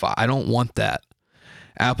profile. I don't want that.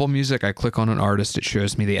 Apple Music, I click on an artist, it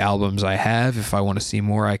shows me the albums I have. If I want to see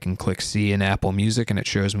more, I can click see in Apple Music, and it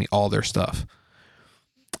shows me all their stuff.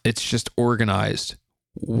 It's just organized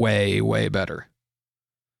way, way better.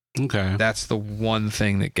 Okay. That's the one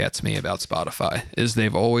thing that gets me about Spotify, is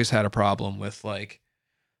they've always had a problem with like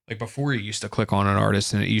before, you used to click on an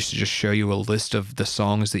artist and it used to just show you a list of the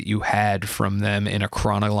songs that you had from them in a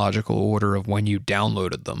chronological order of when you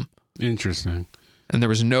downloaded them. Interesting. And there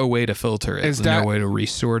was no way to filter it. Is No way to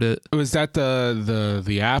resort it. Was that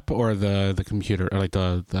the app or the computer, or like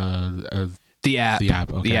the app. The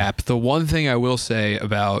app. Okay. The app. The one thing I will say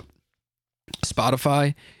about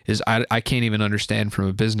Spotify is I can't even understand from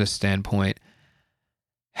a business standpoint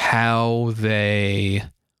how they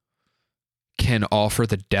can offer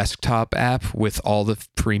the desktop app with all the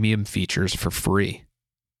premium features for free.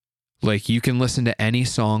 Like, you can listen to any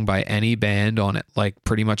song by any band on it, like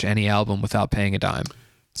pretty much any album, without paying a dime.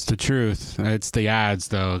 It's the truth. It's the ads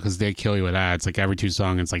though, because they kill you with ads. Like every 2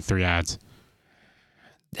 songs, it's like 3 ads.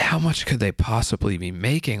 How much could they possibly be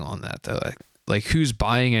making on that though? Like who's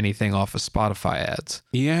buying anything off of Spotify ads?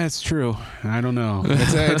 Yeah, it's true. I don't know.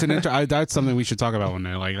 That's something we should talk about one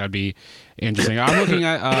day. Like, that'd be interesting. I'm looking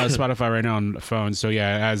at Spotify right now on the phone. So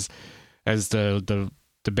yeah, as the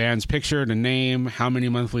band's picture, the name, how many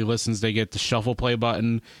monthly listens they get, the shuffle play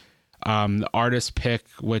button, the artist pick,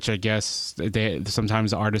 which I guess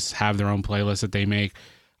sometimes the artists have their own playlist that they make,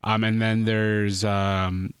 and then there's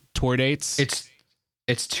tour dates.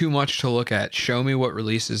 It's too much to look at. Show me what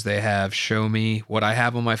releases they have. Show me what I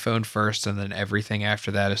have on my phone first, and then everything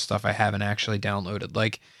after that is stuff I haven't actually downloaded.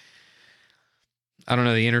 Like, I don't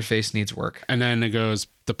know, the interface needs work. And then it goes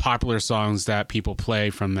the popular songs that people play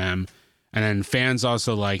from them. And then fans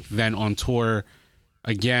also like then on tour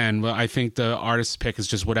again. Well, I think the artist pick is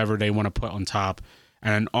just whatever they want to put on top.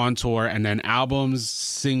 And then on tour, and then albums,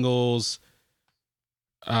 singles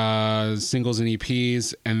and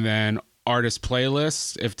EPs, and then artist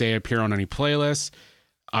playlists if they appear on any playlists,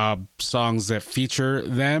 songs that feature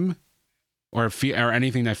them or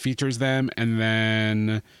anything that features them, and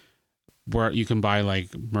then where you can buy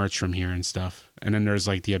like merch from here and stuff. And then there's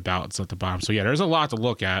like the abouts at the bottom. So yeah, there's a lot to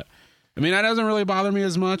look at. I mean, that doesn't really bother me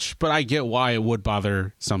as much, but I get why it would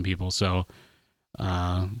bother some people. So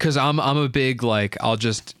because I'm a big, like, I'll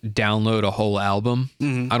just download a whole album.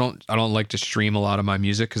 Mm-hmm. I don't like to stream a lot of my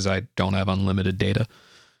music because I don't have unlimited data.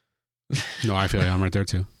 No, I feel like I'm right there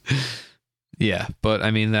too. Yeah, but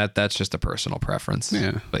I mean that's just a personal preference.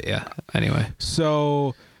 Yeah. But yeah, anyway.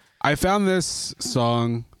 So I found this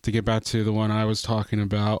song, to get back to the one I was talking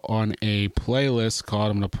about, on a playlist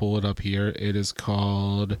called, I'm going to pull it up here. It is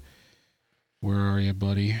called, where are you,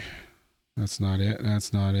 buddy? That's not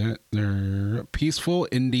it. They're Peaceful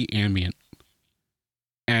Indie Ambient.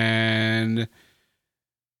 And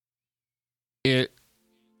I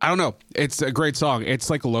don't know. It's a great song. It's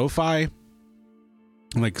like lo-fi.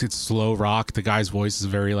 Like, it's slow rock. The guy's voice is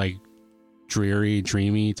very like dreary,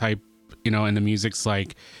 dreamy type, and the music's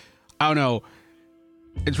like, I don't know.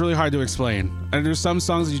 It's really hard to explain. And there's some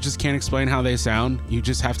songs that you just can't explain how they sound. You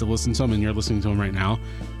just have to listen to them, and you're listening to them right now.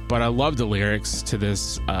 But I love the lyrics to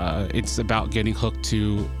this. It's about getting hooked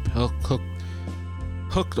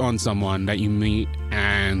on someone that you meet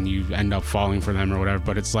and you end up falling for them or whatever.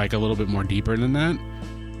 But it's like a little bit more deeper than that.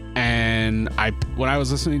 And when I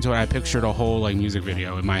was listening to it, I pictured a whole like music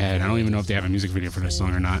video in my head. I don't even know if they have a music video for this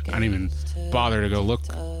song or not. I didn't even bother to go look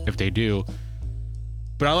if they do.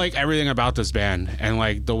 But I like everything about this band, and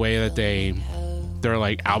like the way that their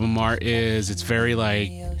like album art is. It's very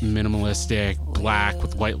like minimalistic, black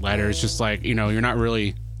with white letters. Just like, you're not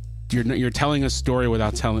really you're telling a story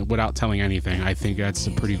without telling anything. I think that's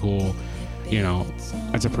a pretty cool,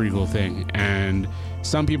 that's a pretty cool thing. And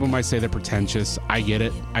some people might say they're pretentious. I get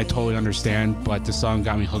it. I totally understand. But the song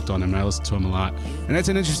got me hooked on him, and I listen to him a lot. And that's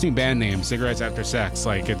an interesting band name, Cigarettes After Sex.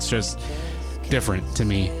 Like, it's just different to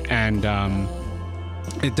me. And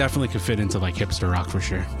it definitely could fit into like hipster rock for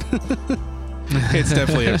sure. It's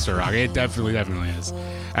definitely hipster rock. It definitely is.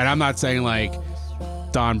 And I'm not saying like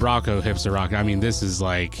Don Brocco hipster rock. I mean, this is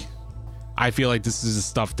like, I feel like this is the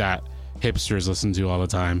stuff that hipsters listen to all the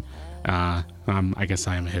time. I guess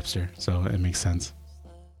I am a hipster, so it makes sense.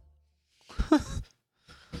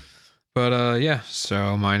 But yeah,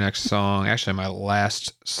 so my next song, actually my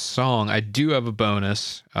last song, I do have a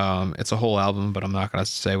bonus. It's a whole album, but I'm not going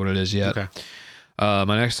to say what it is yet. Okay.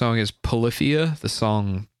 My next song is Polyphia. The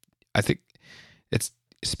song, I think it's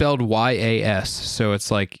spelled YAS, so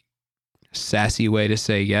it's like sassy way to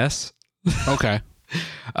say yes. Okay.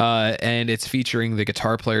 And it's featuring the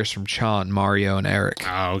guitar players from Chant, Mario and Eric.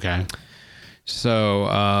 Oh, okay. So,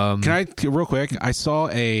 can I real quick? I saw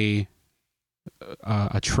a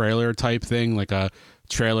trailer type thing, like a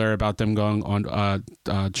trailer about them going on,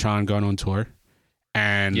 Chant going on tour,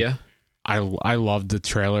 and yeah, I loved the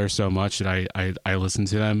trailer so much that I listen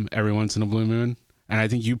to them every once in a blue moon. And I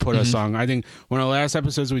think you put a song. I think one of the last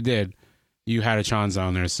episodes we did, you had a Chant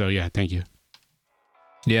on there. So yeah, thank you.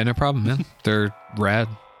 Yeah, no problem, man. They're rad.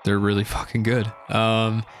 They're really fucking good.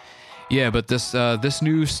 Yeah, but this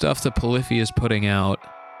new stuff that Polyphia is putting out,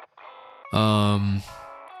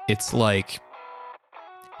 it's like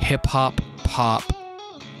hip hop, pop,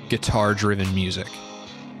 guitar driven music.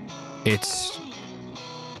 It's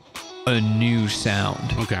a new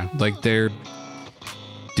sound. Okay. Like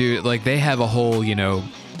they have a whole,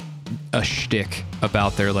 a shtick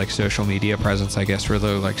about their like social media presence, I guess, where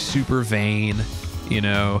they're like super vain,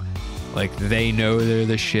 like they know they're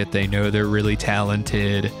the shit. They know they're really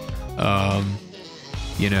talented.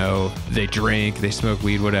 They drink, they smoke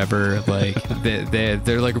weed, whatever. Like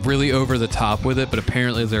they're like really over the top with it, but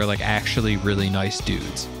apparently they're like actually really nice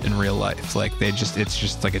dudes in real life. Like it's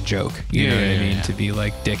just like a joke, you know what I mean? To be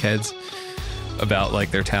like dickheads about like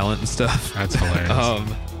their talent and stuff. That's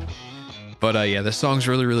hilarious. But yeah, the song's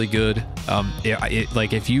really, really good.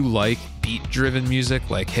 Like if you like beat-driven music,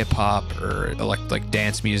 like hip hop or like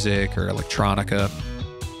dance music or electronica,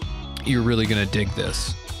 you're really gonna dig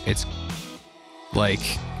this. It's like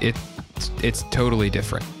it's totally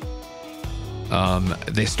different.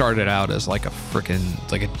 They started out as like a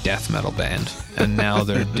death metal band, and now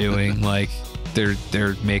they're doing like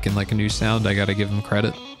they're making like a new sound. I gotta give them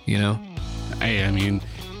credit, Hey, I mean,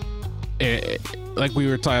 like we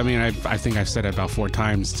were talking, I think I've said it about 4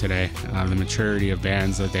 times today, the maturity of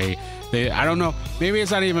bands that they I don't know, maybe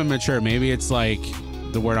it's not even mature, maybe it's like,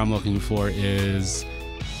 the word I'm looking for is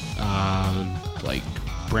like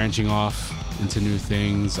branching off into new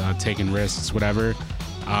things, taking risks, whatever.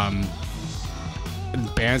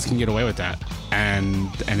 Bands can get away with that,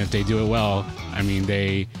 and if they do it well, I mean,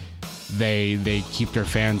 they keep their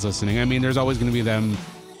fans listening. I mean, there's always going to be them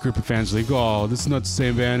group of fans like, oh, this is not the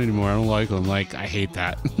same band anymore, I don't like them. Like, I hate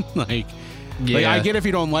that. Like I get if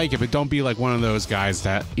you don't like it, but don't be like one of those guys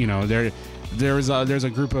that, there's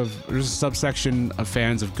a subsection of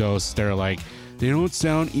fans of Ghost that are like, they don't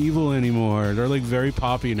sound evil anymore, they're like very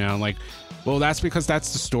poppy now. Like, well, that's because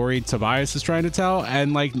that's the story Tobias is trying to tell,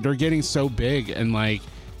 and like they're getting so big, and like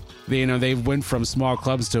they went from small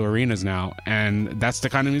clubs to arenas now, and that's the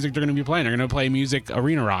kind of music they're going to be playing. They're going to play music,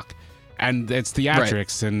 arena rock, and it's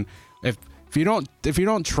theatrics. Right. And if you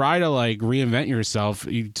don't try to like reinvent yourself,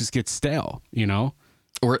 you just get stale,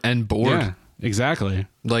 and bored. Yeah, exactly.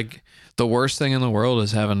 Like, the worst thing in the world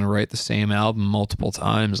is having to write the same album multiple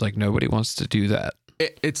times. Like, nobody wants to do that.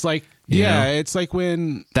 It's like, it's like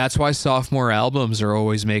when... That's why sophomore albums are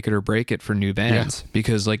always make it or break it for new bands. Yeah.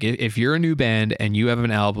 Because like if you're a new band and you have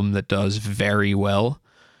an album that does very well,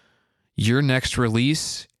 your next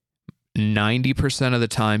release, 90% of the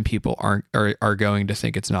time people are going to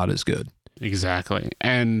think it's not as good. Exactly.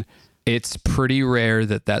 And it's pretty rare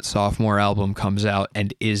that sophomore album comes out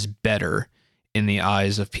and is better in the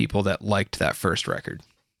eyes of people that liked that first record.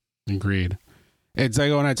 Agreed. It's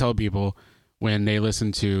like when I tell people, when they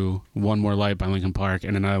listen to One More Light by Linkin Park,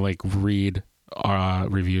 and then I like read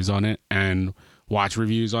reviews on it and watch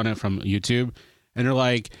reviews on it from YouTube, and they're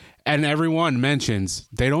like, and everyone mentions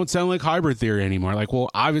they don't sound like Hybrid Theory anymore. Like, well,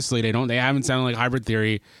 obviously they don't. They haven't sounded like Hybrid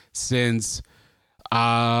Theory since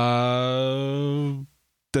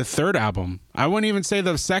the third album. I wouldn't even say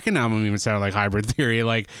the second album even sounded like Hybrid Theory.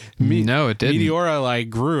 Like, no, it didn't. Meteora like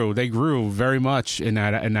grew. They grew very much in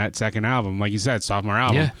that second album. Like you said, sophomore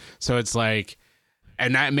album. Yeah. So it's like,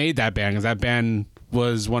 and that made that band, because that band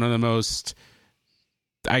was one of the most,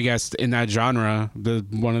 I guess, in that genre,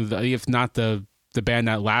 if not the band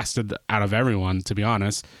that lasted out of everyone, to be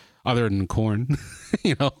honest, other than Korn.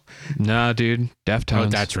 You know? Nah, dude, Deftones. Oh,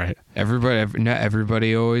 that's right.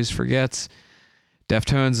 Everybody always forgets.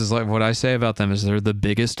 Deftones is like, what I say about them is they're the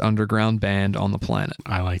biggest underground band on the planet.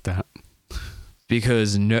 I like that.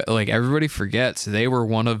 Because everybody forgets they were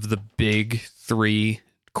one of the big 3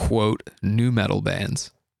 quote new metal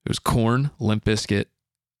bands. It was Korn, Limp Bizkit,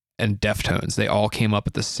 and Deftones. They all came up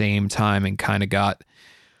at the same time and kind of got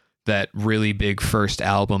that really big first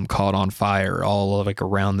album caught on fire all like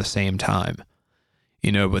around the same time.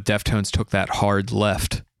 You know, but Deftones took that hard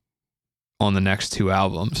left on the next 2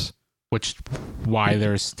 albums. Which, why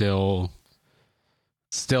they're still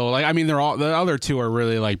like, I mean, they're all, the other 2 are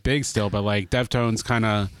really like big still, but like Deftones kind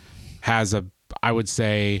of has I would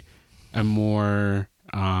say, a more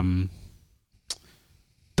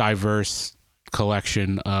diverse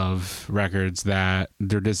collection of records, that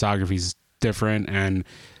their discography is different. And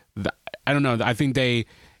I don't know, I think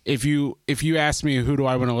if you ask me who do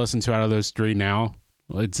I want to listen to out of those 3 now,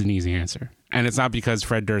 well, it's an easy answer. And it's not because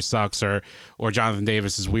Fred Durst sucks or Jonathan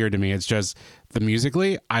Davis is weird to me. It's just the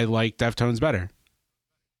musically, I like Deftones better.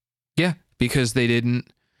 Yeah, because they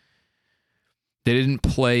didn't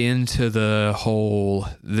play into the whole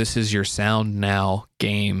 "this is your sound now"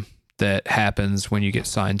 game that happens when you get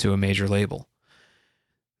signed to a major label.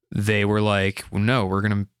 They were like, well, no, we're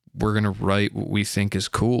gonna write what we think is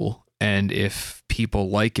cool, and if people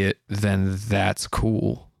like it, then that's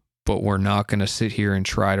cool. But we're not gonna sit here and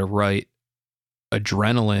try to write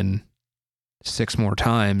Adrenaline 6 more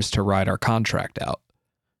times to ride our contract out.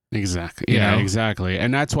 Exactly. You Yeah, know? exactly.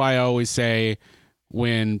 And that's why I always say,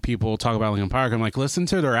 when people talk about Linkin Park, I'm like, listen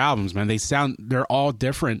to their albums, man. They're all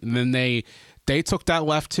different. And then they took that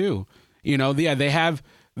left too. You know, yeah, they have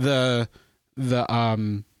the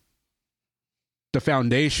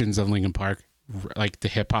foundations of Linkin Park, like the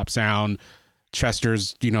hip hop sound,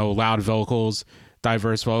 Chester's, you know, loud vocals,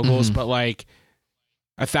 diverse vocals, but like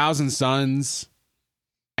 1,000 Suns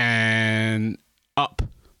and Up,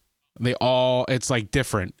 it's like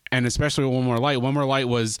different. And especially One More Light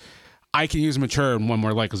was, I can use mature in One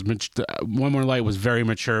More Light, because One More Light was very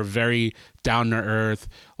mature, very down to earth,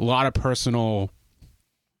 a lot of personal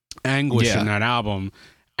anguish in that album.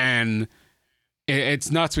 And it's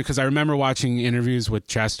nuts, because I remember watching interviews with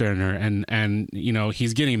Chester and you know,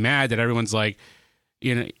 he's getting mad that everyone's like,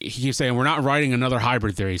 you know, he keeps saying, we're not writing another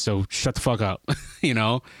Hybrid Theory, so shut the fuck up. You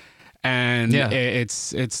know? And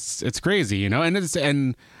it's crazy, you know?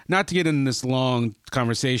 And not to get in this long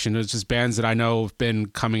conversation, it's just bands that I know have been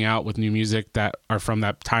coming out with new music that are from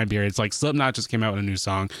that time period. It's like Slipknot just came out with a new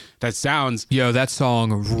song that sounds... Yo, that song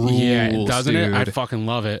rules, yeah, doesn't dude. it? I fucking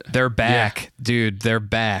love it. They're back, dude. They're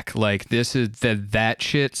back. Like, this is... That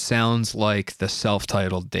shit sounds like the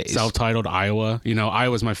self-titled days. Self-titled Iowa. You know,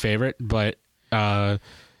 Iowa's my favorite, but...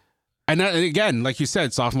 and that, again, like you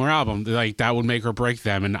said, sophomore album, like that would make or break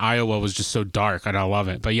them. And Iowa was just so dark, and I love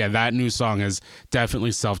it. But yeah, that new song is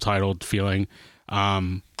definitely self-titled feeling.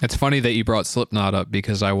 It's funny that you brought Slipknot up,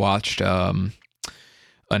 because I watched an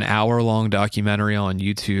hour-long documentary on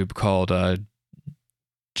YouTube called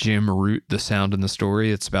Jim Root: The Sound and the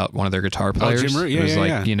Story. It's about one of their guitar players. Oh, Jim Root, yeah, it was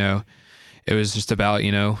yeah. you know, it was just about,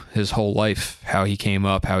 you know, his whole life, how he came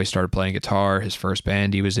up, how he started playing guitar, his first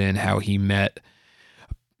band he was in, how he met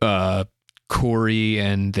Corey,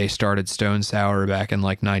 and they started Stone Sour back in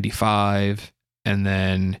like 95, and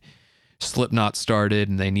then Slipknot started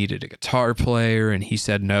and they needed a guitar player, and he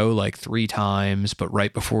said no like 3 times, but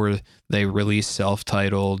right before they released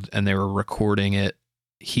self-titled and they were recording it,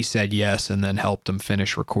 he said yes, and then helped them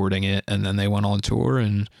finish recording it, and then they went on tour,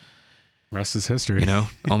 and rest is history. You know,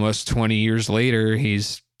 almost 20 years later,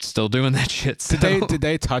 he's still doing that shit. So. Did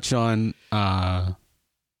they touch on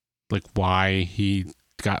like why he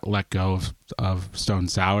got let go of Stone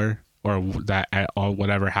Sour, or that or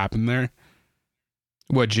whatever happened there?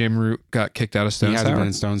 What, Jim Root got kicked out of Stone Sour? He hasn't been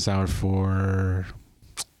in Stone Sour for,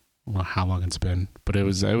 well, how long it's been, but it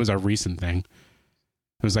was a recent thing.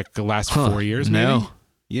 It was like the last 4 years, maybe. No.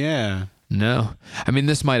 Yeah. No. I mean,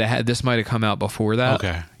 this might have come out before that.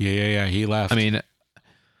 Okay. Yeah. He left. I mean,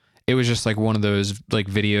 it was just like one of those like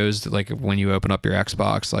videos that, like, when you open up your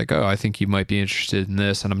Xbox, like, oh, I think you might be interested in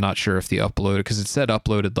this, and I'm not sure if the upload, because it said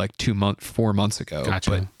uploaded like 4 months ago. Gotcha.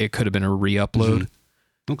 But it could have been a re-upload.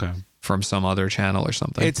 Mm-hmm. Okay. From some other channel or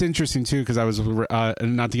something. It's interesting too, because I was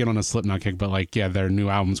not to get on a Slipknot kick, but like, yeah, their new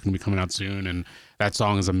album's gonna be coming out soon, and that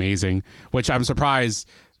song is amazing. Which I'm surprised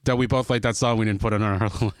that we both like that song. We didn't put it on our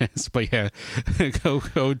list, but yeah, go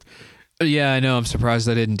Yeah, I know. I'm surprised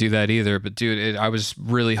I didn't do that either. But dude, I was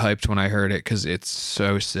really hyped when I heard it because it's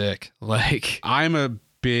so sick. Like, I'm a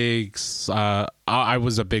big, I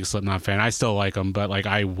was a big Slipknot fan. I still like them, but like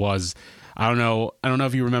I don't know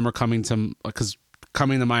if you remember coming to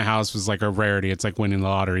my house was like a rarity. It's like winning the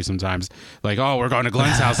lottery sometimes. Like, oh, we're going to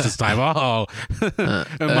Glenn's house this time. Oh, and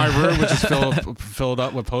my room was just filled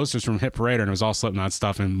up with posters from Hit Parader, and it was all Slipknot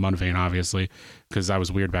stuff and Mudvayne, obviously, because I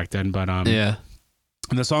was weird back then. But yeah.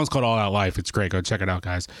 And the song's called All Out Life. It's great. Go check it out,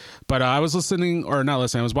 guys. But I was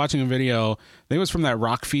I was watching a video. I think it was from that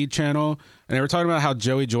Rock Feed channel, and they were talking about how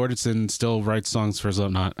Joey Jordison still writes songs for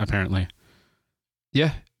Slipknot, apparently.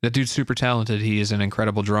 Yeah, that dude's super talented. He is an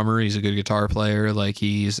incredible drummer. He's a good guitar player. Like,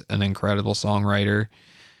 he's an incredible songwriter.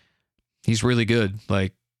 He's really good.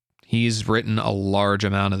 Like, he's written a large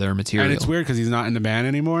amount of their material. And it's weird because he's not in the band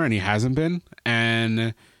anymore, and he hasn't been.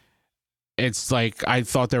 And it's like, I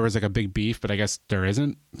thought there was like a big beef, but I guess there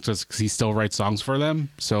isn't, just because he still writes songs for them.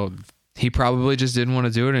 So he probably just didn't want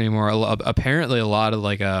to do it anymore. Apparently, a lot of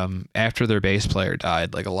like after their bass player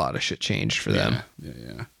died, like a lot of shit changed for them.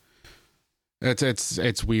 Yeah.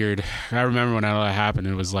 It's weird. I remember when that happened,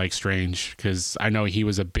 it was like strange because I know he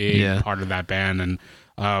was a big part of that band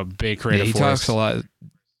and big creative force. He talks a lot.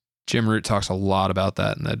 Jim Root talks a lot about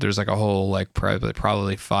that, and that there's like a whole like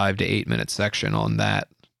probably 5 to 8 minute section on that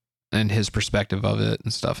and his perspective of it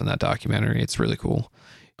and stuff in that documentary. It's really cool.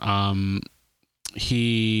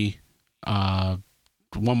 He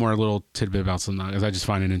one more little tidbit about something, because I just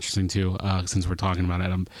find it interesting too, since we're talking about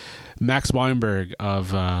it. Max Weinberg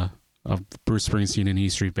of Bruce Springsteen and E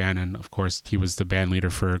Street Band, and of course he was the band leader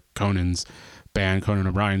for Conan's band, Conan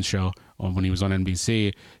O'Brien's show, when he was on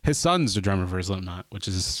NBC. His son's the drummer for Slipknot, which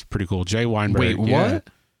is pretty cool. Jay Weinberg. Wait, what?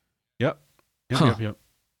 Yep.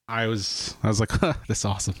 I was like, that's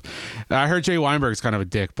awesome. I heard Jay Weinberg's kind of a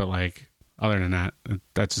dick, but like, other than that,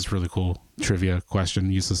 that's just really cool. Trivia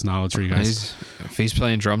question, useless knowledge for you guys. If he's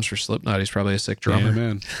playing drums for Slipknot, he's probably a sick drummer.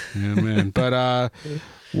 Yeah, man. But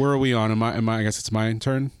where are we on? I guess it's my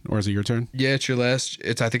turn, or is it your turn? Yeah, it's your last.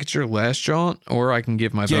 I think it's your last jaunt, or I can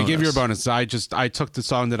give my bonus. Yeah, give your bonus. I took the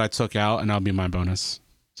song that I took out, and that'll be my bonus.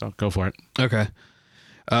 So go for it. Okay.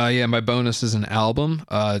 Yeah, my bonus is an album.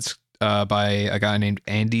 It's by a guy named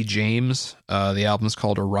Andy James. The album's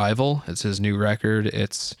called Arrival. It's his new record.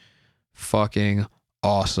 It's fucking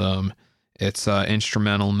awesome. It's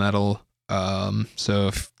instrumental metal. So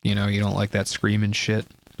if you don't like that screaming shit,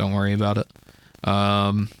 don't worry about it.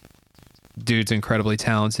 Dude's incredibly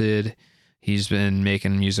talented. He's been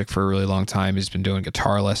making music for a really long time. He's been doing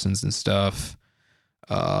guitar lessons and stuff.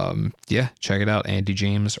 Yeah, check it out. Andy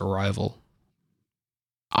James, Arrival.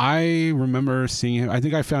 I remember seeing him. I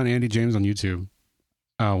think I found Andy James on YouTube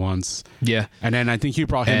once. Yeah. And then I think you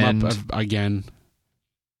brought him up again.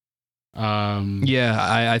 Yeah,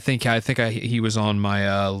 I think he was on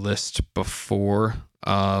my list before.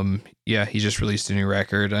 Yeah, he just released a new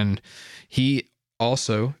record, and he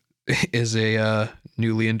also is a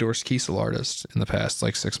newly endorsed Kiesel artist in the past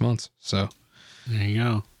like 6 months. So there you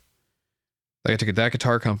go. Like, that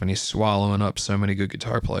guitar company's swallowing up so many good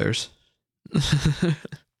guitar players.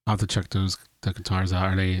 I'll have to check the guitars out.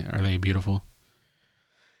 Are they beautiful?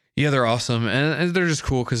 Yeah, they're awesome, and they're just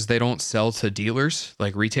cool because they don't sell to dealers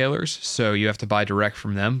like retailers, so you have to buy direct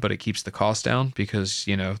from them, but it keeps the cost down because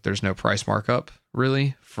there's no price markup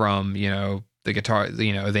really from the guitar.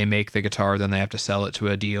 They make the guitar, then they have to sell it to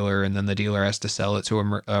a dealer, and then the dealer has to sell it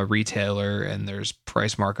to a retailer, and there's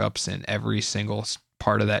price markups in every single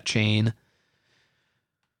part of that chain.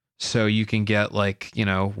 So you can get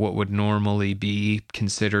what would normally be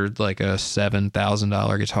considered like a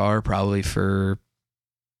 $7,000 guitar, probably for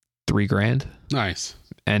 $3,000. Nice.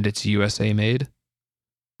 And it's USA made.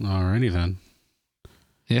 Alrighty then.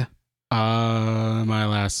 Yeah. My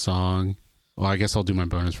last song. Well, I guess I'll do my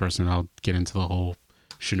bonus first, and I'll get into the whole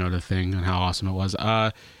Shinoda thing and how awesome it was.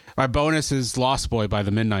 My bonus is Lost Boy by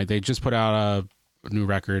The Midnight. They just put out a new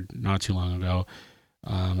record not too long ago.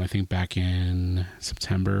 I think back in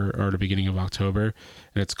September or the beginning of October,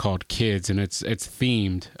 and it's called Kids, and it's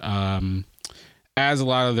themed. As a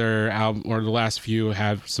lot of their album, or the last few,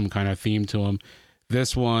 have some kind of theme to them.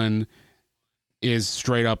 This one is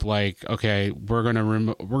straight up like, okay, we're gonna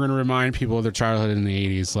remind people of their childhood in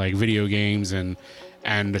the 80s, like video games and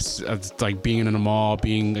it's like being in a mall,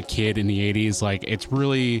 being a kid in the 80s. Like, it's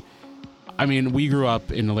really, I mean, we grew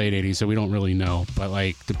up in the late 80s, so we don't really know, but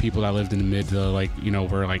like the people that lived in the mid to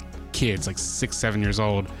were like kids, like 6-7 years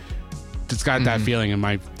old. It's got that feeling. And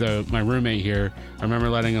my roommate here, I remember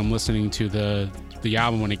letting him listening to the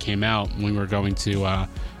album when it came out, when we were going to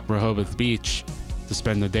Rehoboth Beach to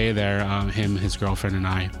spend the day there, him, his girlfriend, and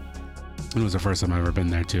I. It was the first time I've ever been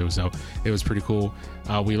there too, so it was pretty cool.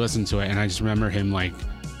 We listened to it, and I just remember him like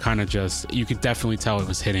kind of just, you could definitely tell it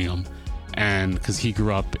was hitting him, and because he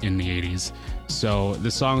grew up in the 80s. So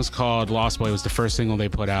the song's called Lost Boy. It was the first single they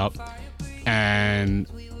put out, and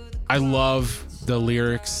I love the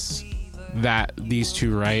lyrics that these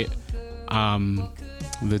two write.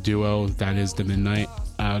 The duo that is the Midnight,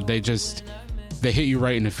 they hit you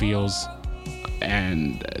right in the feels,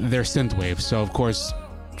 and they're synthwave, so of course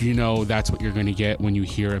you know that's what you're going to get when you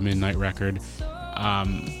hear a Midnight record.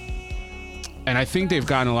 And I think they've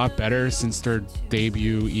gotten a lot better since their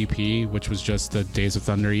debut EP, which was just the Days of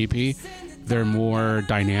Thunder EP. They're more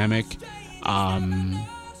dynamic.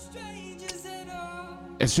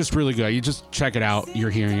 It's just really good. You just check it out.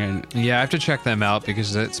 You're hearing it. Yeah, I have to check them out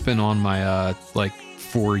because it's been on my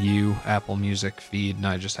For You Apple Music feed, and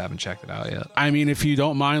I just haven't checked it out yet. I mean, if you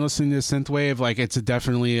don't mind listening to synthwave, like it's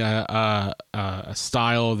definitely a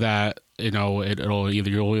style that, you know,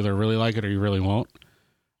 you'll either really like it or you really won't.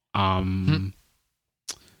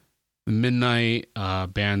 Midnight,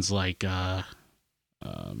 bands like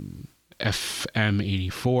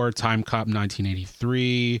FM84, Time Cop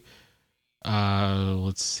 1983.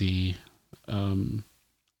 Let's see.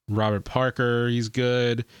 Robert Parker, he's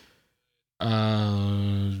good.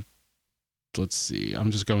 Let's see.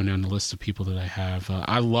 I'm just going down the list of people that I have.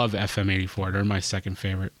 I love FM84. They're my second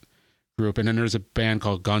favorite group. And then there's a band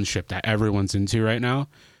called Gunship that everyone's into right now.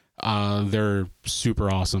 They're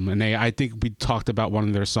super awesome. And I think we talked about one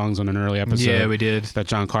of their songs on an early episode. Yeah, we did. That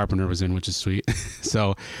John Carpenter was in, which is sweet.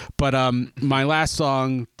 So, but my last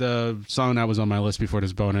song, the song that was on my list before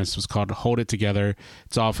this bonus, was called Hold It Together.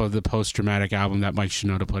 It's off of the Post Traumatic album that Mike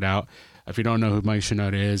Shinoda put out. If you don't know who Mike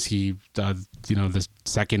Shinoda is, he, the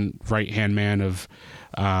second right-hand man of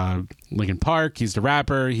Linkin Park. He's the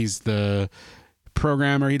rapper. He's the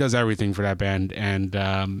programmer. He does everything for that band.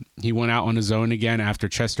 And he went out on his own again after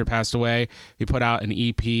Chester passed away. He put out an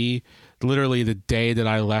EP literally the day that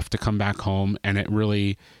I left to come back home. And it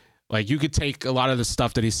really, like, you could take a lot of the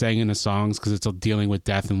stuff that he's saying in the songs because it's dealing with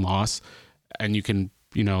death and loss. And you can,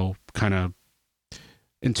 kind of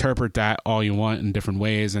interpret that all you want in different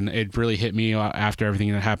ways, and it really hit me after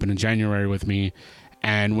everything that happened in January with me.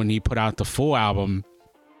 And when he put out the full album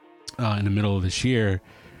in the middle of this year,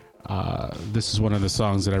 this is one of the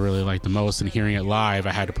songs that I really like the most, and hearing it live,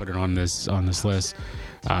 I had to put it on this list,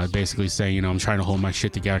 basically saying, I'm trying to hold my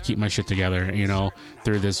shit together, keep my shit together,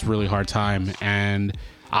 through this really hard time. And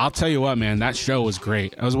I'll tell you what, man, that show was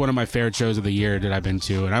great. It was one of my favorite shows of the year that I've been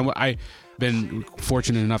to, and I been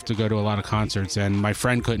fortunate enough to go to a lot of concerts, and my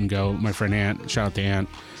friend couldn't go. My friend Ant, shout out to Ant,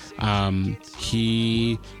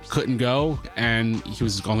 he couldn't go, and he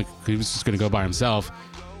was just gonna go by himself,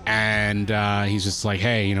 and he's just like,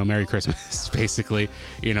 hey, Merry Christmas, basically,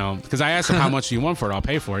 because I asked him how much do you want for it, I'll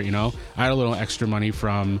pay for it. I had a little extra money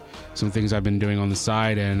from some things I've been doing on the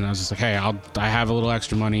side, and I was just like, hey, I have a little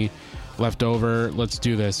extra money left over, let's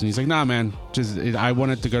do this. And he's like, nah, man, I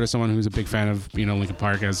wanted to go to someone who's a big fan of Linkin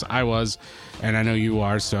Park, as I was, and I know you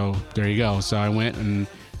are, so there you go. So I went, and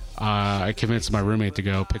I convinced my roommate to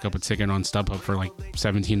go pick up a ticket on StubHub for like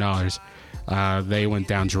 $17. They went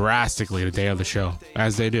down drastically the day of the show,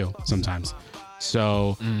 as they do sometimes.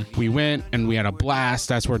 So we went, and we had a blast.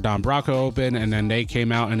 That's where Don Brocco opened, and then they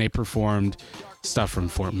came out and they performed stuff from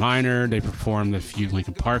Fort Minor. They performed a few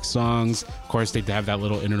Linkin Park songs. Of course, they have that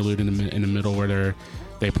little interlude in the middle where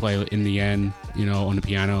they play In the End, on the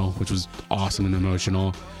piano, which was awesome and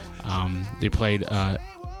emotional. They played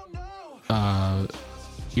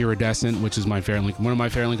Iridescent, which is one of my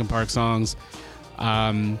favorite Linkin Park songs.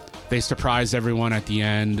 They surprised everyone at the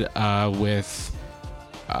end with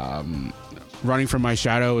Running From My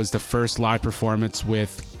Shadow is the first live performance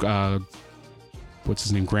with what's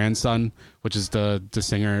his name, Grandson, which is the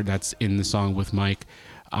singer that's in the song with Mike.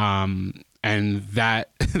 And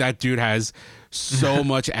that dude has so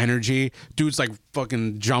much energy. Dude's like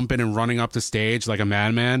fucking jumping and running up the stage like a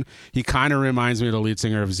madman. He kind of reminds me of the lead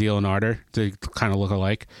singer of Zeal and Ardor. They kind of look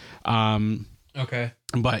alike. Okay.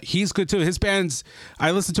 But he's good too. His band's,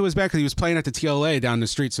 I listened to his band because he was playing at the TLA down the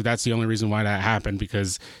street. So that's the only reason why that happened,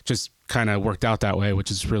 because just kind of worked out that way,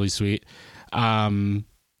 which is really sweet.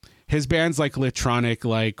 His band's like electronic,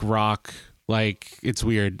 like rock, like it's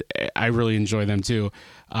weird. I really enjoy them too.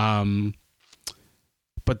 But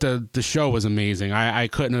the show was amazing. I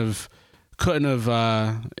couldn't have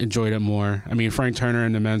enjoyed it more. I mean, Frank Turner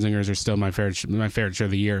and the Menzingers are still my favorite show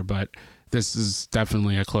of the year, but this is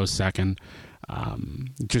definitely a close second.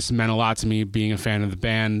 Just meant a lot to me being a fan of the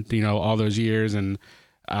band, all those years, and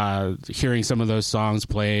hearing some of those songs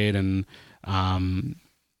played, and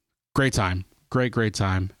great time. Great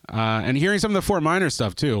time. And hearing some of the Fort Minor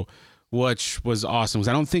stuff too which was awesome. 'Cause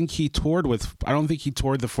I don't think he toured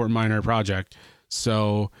the Fort Minor project.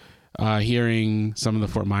 So hearing some of the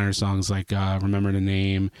Fort Minor songs like Remember the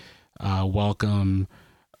Name, Welcome,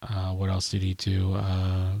 what else did he do?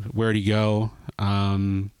 Where'd He Go?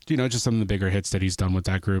 Just some of the bigger hits that he's done with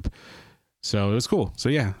that group. So it was cool. So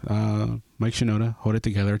yeah, Mike Shinoda, Hold It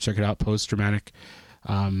Together. Check it out, Post Dramatic.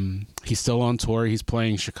 He's still on tour. He's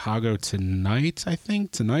playing Chicago tonight, I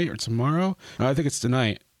think. Tonight or tomorrow? No, I think it's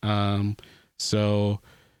tonight. I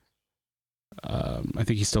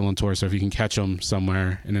think he's still on tour. So if you can catch him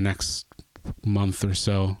somewhere in the next month or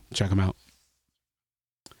so, check him out.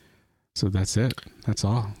 So that's it. That's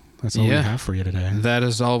all. That's all we have for you today. That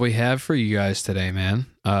is all we have for you guys today, man.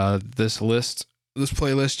 This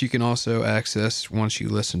playlist you can also access once you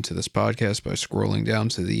listen to this podcast by scrolling down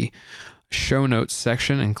to the show notes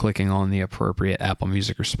section and clicking on the appropriate Apple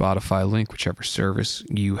Music or Spotify link, whichever service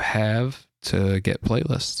you have to get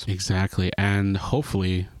playlists. Exactly. And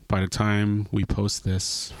hopefully by the time we post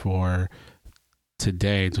this for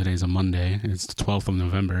today's a Monday, it's the 12th of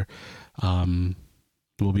November,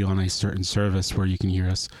 we'll be on a certain service where you can hear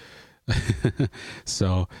us.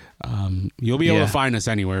 So you'll be able to find us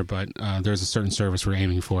anywhere, but there's a certain service we're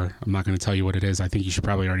aiming for. I'm not going to tell you what it is. I think you should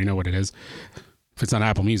probably already know what it is. If it's not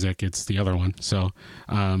Apple Music, it's the other one. So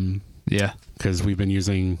because we've been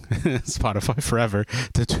using Spotify forever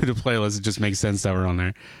to do the playlist, it just makes sense that we're on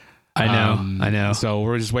there. I know. So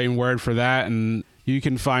we're just waiting word for that. And you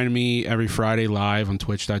can find me every Friday live on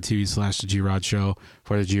twitch.tv/The G-Rod Show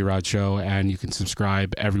for The G-Rod Show. And you can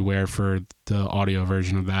subscribe everywhere for the audio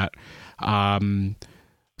version of that.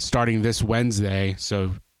 Starting this Wednesday,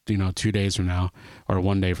 so, 2 days from now, or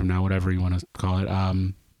 1 day from now, whatever you want to call it,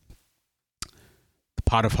 The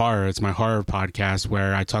Pot of Horror. It's my horror podcast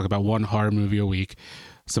where I talk about one horror movie a week.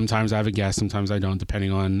 Sometimes I have a guest, sometimes I don't,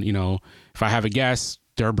 depending on, if I have a guest,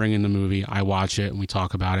 they're bringing the movie, I watch it, and we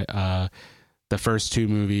talk about it. The first two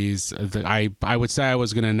movies, I would say I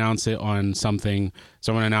was going to announce it on something,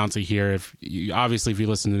 so I'm going to announce it here. If you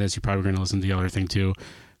listen to this, you're probably going to listen to the other thing too.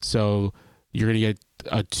 So you're going to get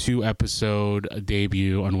a 2-episode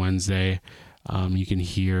debut on Wednesday. You can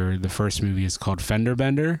hear the first movie is called Fender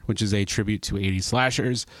Bender, which is a tribute to 80s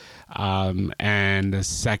slashers. And the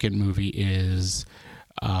second movie is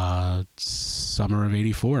Summer of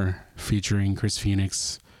 84, featuring Chris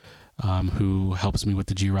Phoenix, who helps me with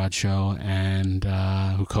the G-Rod Show and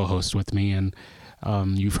who co-hosts with me. And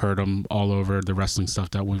you've heard him all over the wrestling stuff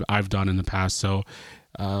that I've done in the past. So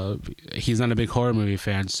he's not a big horror movie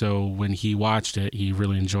fan, so when he watched it, he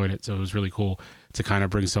really enjoyed it. So it was really cool to kind of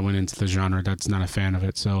bring someone into the genre that's not a fan of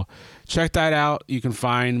it. So check that out. You can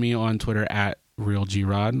find me on Twitter at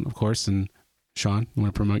RealGrod, of course. And Sean, you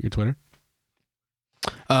want to promote your Twitter?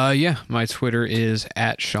 My Twitter is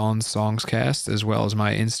at Sean's Songscast, as well as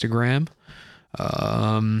my Instagram.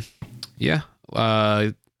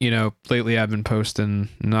 Lately I've been posting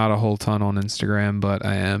not a whole ton on Instagram, but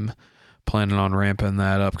I am planning on ramping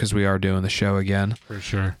that up because we are doing the show again. For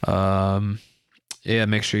sure.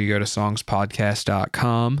 Make sure you go to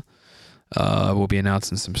songspodcast.com. We'll be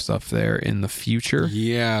announcing some stuff there in the future.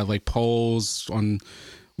 Yeah, like polls on...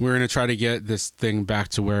 We're going to try to get this thing back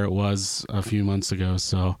to where it was a few months ago.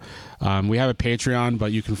 So we have a Patreon,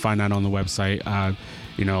 but you can find that on the website.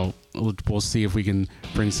 We'll see if we can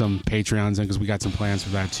bring some Patreons in because we got some plans for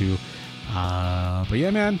that too. But yeah,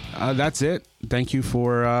 man, that's it. Thank you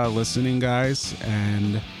for listening, guys,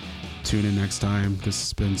 and tune in next time. This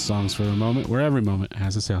has been Songs for the Moment, where every moment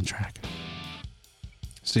has a soundtrack.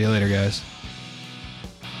 See you later, guys.